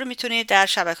ایراوا رو میتونید در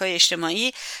شبکه‌های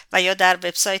اجتماعی و یا در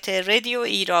وبسایت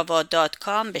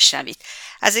radioirava.com بشنوید.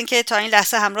 از اینکه تا این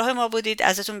لحظه همراه ما بودید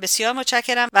ازتون بسیار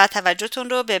متشکرم و توجهتون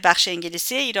رو به بخش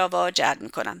انگلیسی ایراوا جلب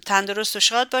میکنم. تندرست و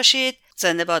شاد باشید.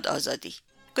 زنده باد آزادی.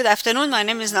 Good afternoon, my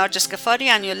name is Narges Ghaffari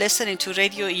and you're listening to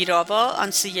Radio Irava on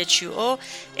CHUO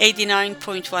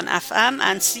 89.1 FM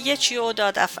and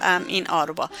CHUO.FM in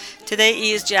Aruba. Today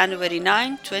is January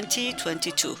 9,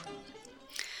 2022.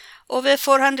 Over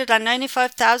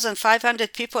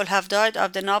 495,500 people have died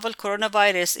of the novel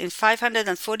coronavirus in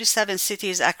 547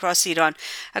 cities across Iran,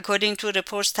 according to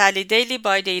reports tallied daily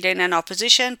by the Iranian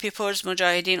opposition People's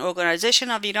Mujahideen Organization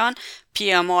of Iran,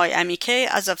 PMI-MEK,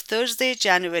 as of Thursday,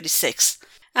 January 6.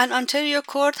 An Ontario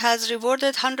court has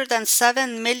rewarded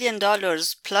 $107 million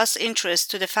plus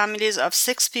interest to the families of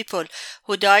 6 people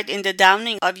who died in the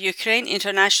downing of Ukraine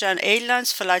International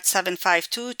Airlines Flight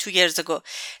 752 2 years ago.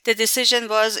 The decision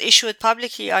was issued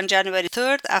publicly on January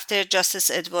 3rd after Justice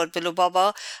Edward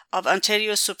Belubaba of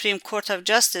Ontario Supreme Court of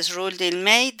Justice ruled in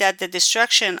May that the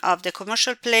destruction of the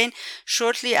commercial plane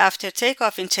shortly after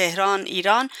takeoff in Tehran,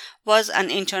 Iran, was an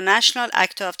international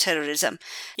act of terrorism.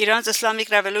 Iran's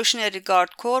Islamic Revolutionary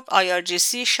Guard Corps,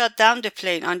 IRGC, shot down the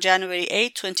plane on January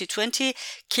 8, 2020,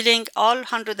 killing all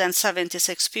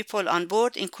 176 people on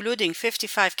board, including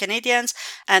 55 Canadians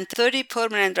and 30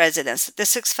 permanent residents. The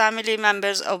 6 family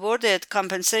members awarded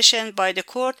compensation by the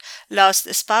court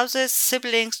lost spouses,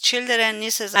 siblings, children,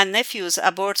 nieces, and nephews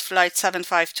aboard Flight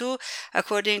 752,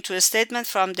 according to a statement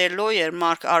from their lawyer,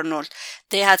 Mark Arnold.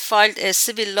 They had filed a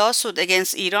civil lawsuit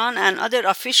against Iran and other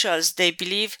officials they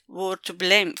believe were to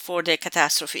blame for the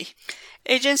catastrophe.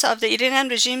 Agents of the Iranian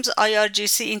regime's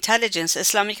IRGC intelligence,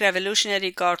 Islamic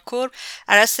Revolutionary Guard Corps,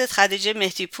 arrested Khadija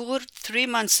Mehdipour 3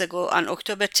 months ago on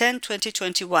October 10,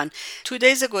 2021. 2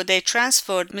 days ago, they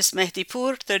transferred Ms.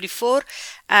 Mehdipour, 34,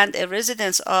 and a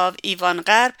resident of Ivan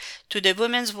Gharb to the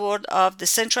women's ward of the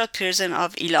Central Prison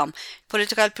of Ilam.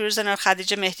 Political prisoner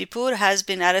Khadija Mehdipour has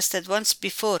been arrested once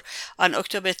before on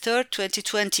October 3,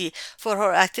 2020 for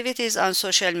her activities on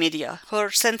social media. Her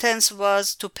sentence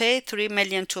was to pay 3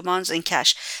 million tumans in cash.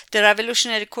 The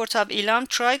Revolutionary Court of Ilam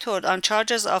tried her on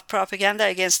charges of propaganda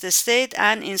against the state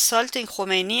and insulting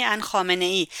Khomeini and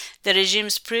Khamenei, the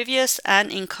regime's previous and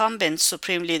incumbent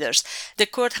supreme leaders. The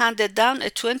court handed down a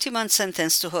 20-month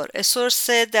sentence to her. A source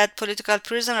said that political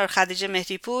prisoner Khadija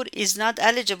Mehdipour is not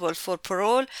eligible for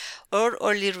parole or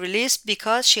early release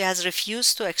because she has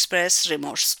refused to express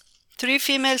remorse. 3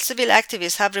 female civil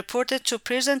activists have reported to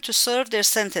prison to serve their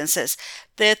sentences.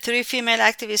 The 3 female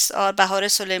activists are Bahare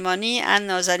Soleimani and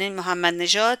Nazanin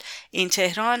Mohammadnejad in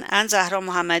Tehran and Zahra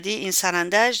Mohammadi in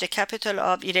Sanandaj, the capital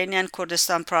of Iranian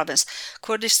Kurdistan province.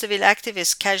 Kurdish civil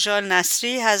activist Kajal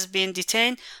Nasri has been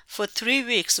detained for 3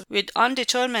 weeks with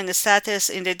undetermined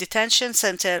status in the detention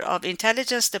center of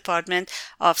Intelligence Department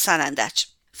of Sanandaj.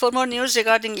 For more news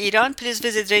regarding Iran, please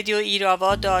visit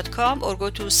radioirava.com or go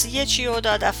to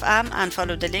chio.fm and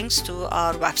follow the links to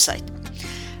our website.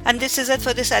 And this is it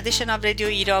for this edition of Radio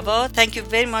Irava. Thank you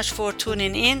very much for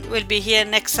tuning in. We'll be here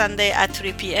next Sunday at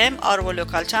 3 p.m. our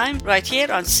local time, right here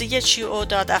on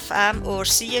chio.fm or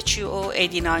chio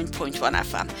 89.1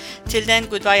 FM. Till then,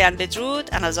 goodbye and bedrood,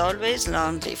 and as always,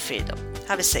 long live freedom.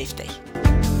 Have a safe day.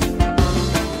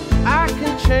 I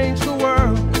can change the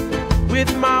world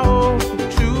with my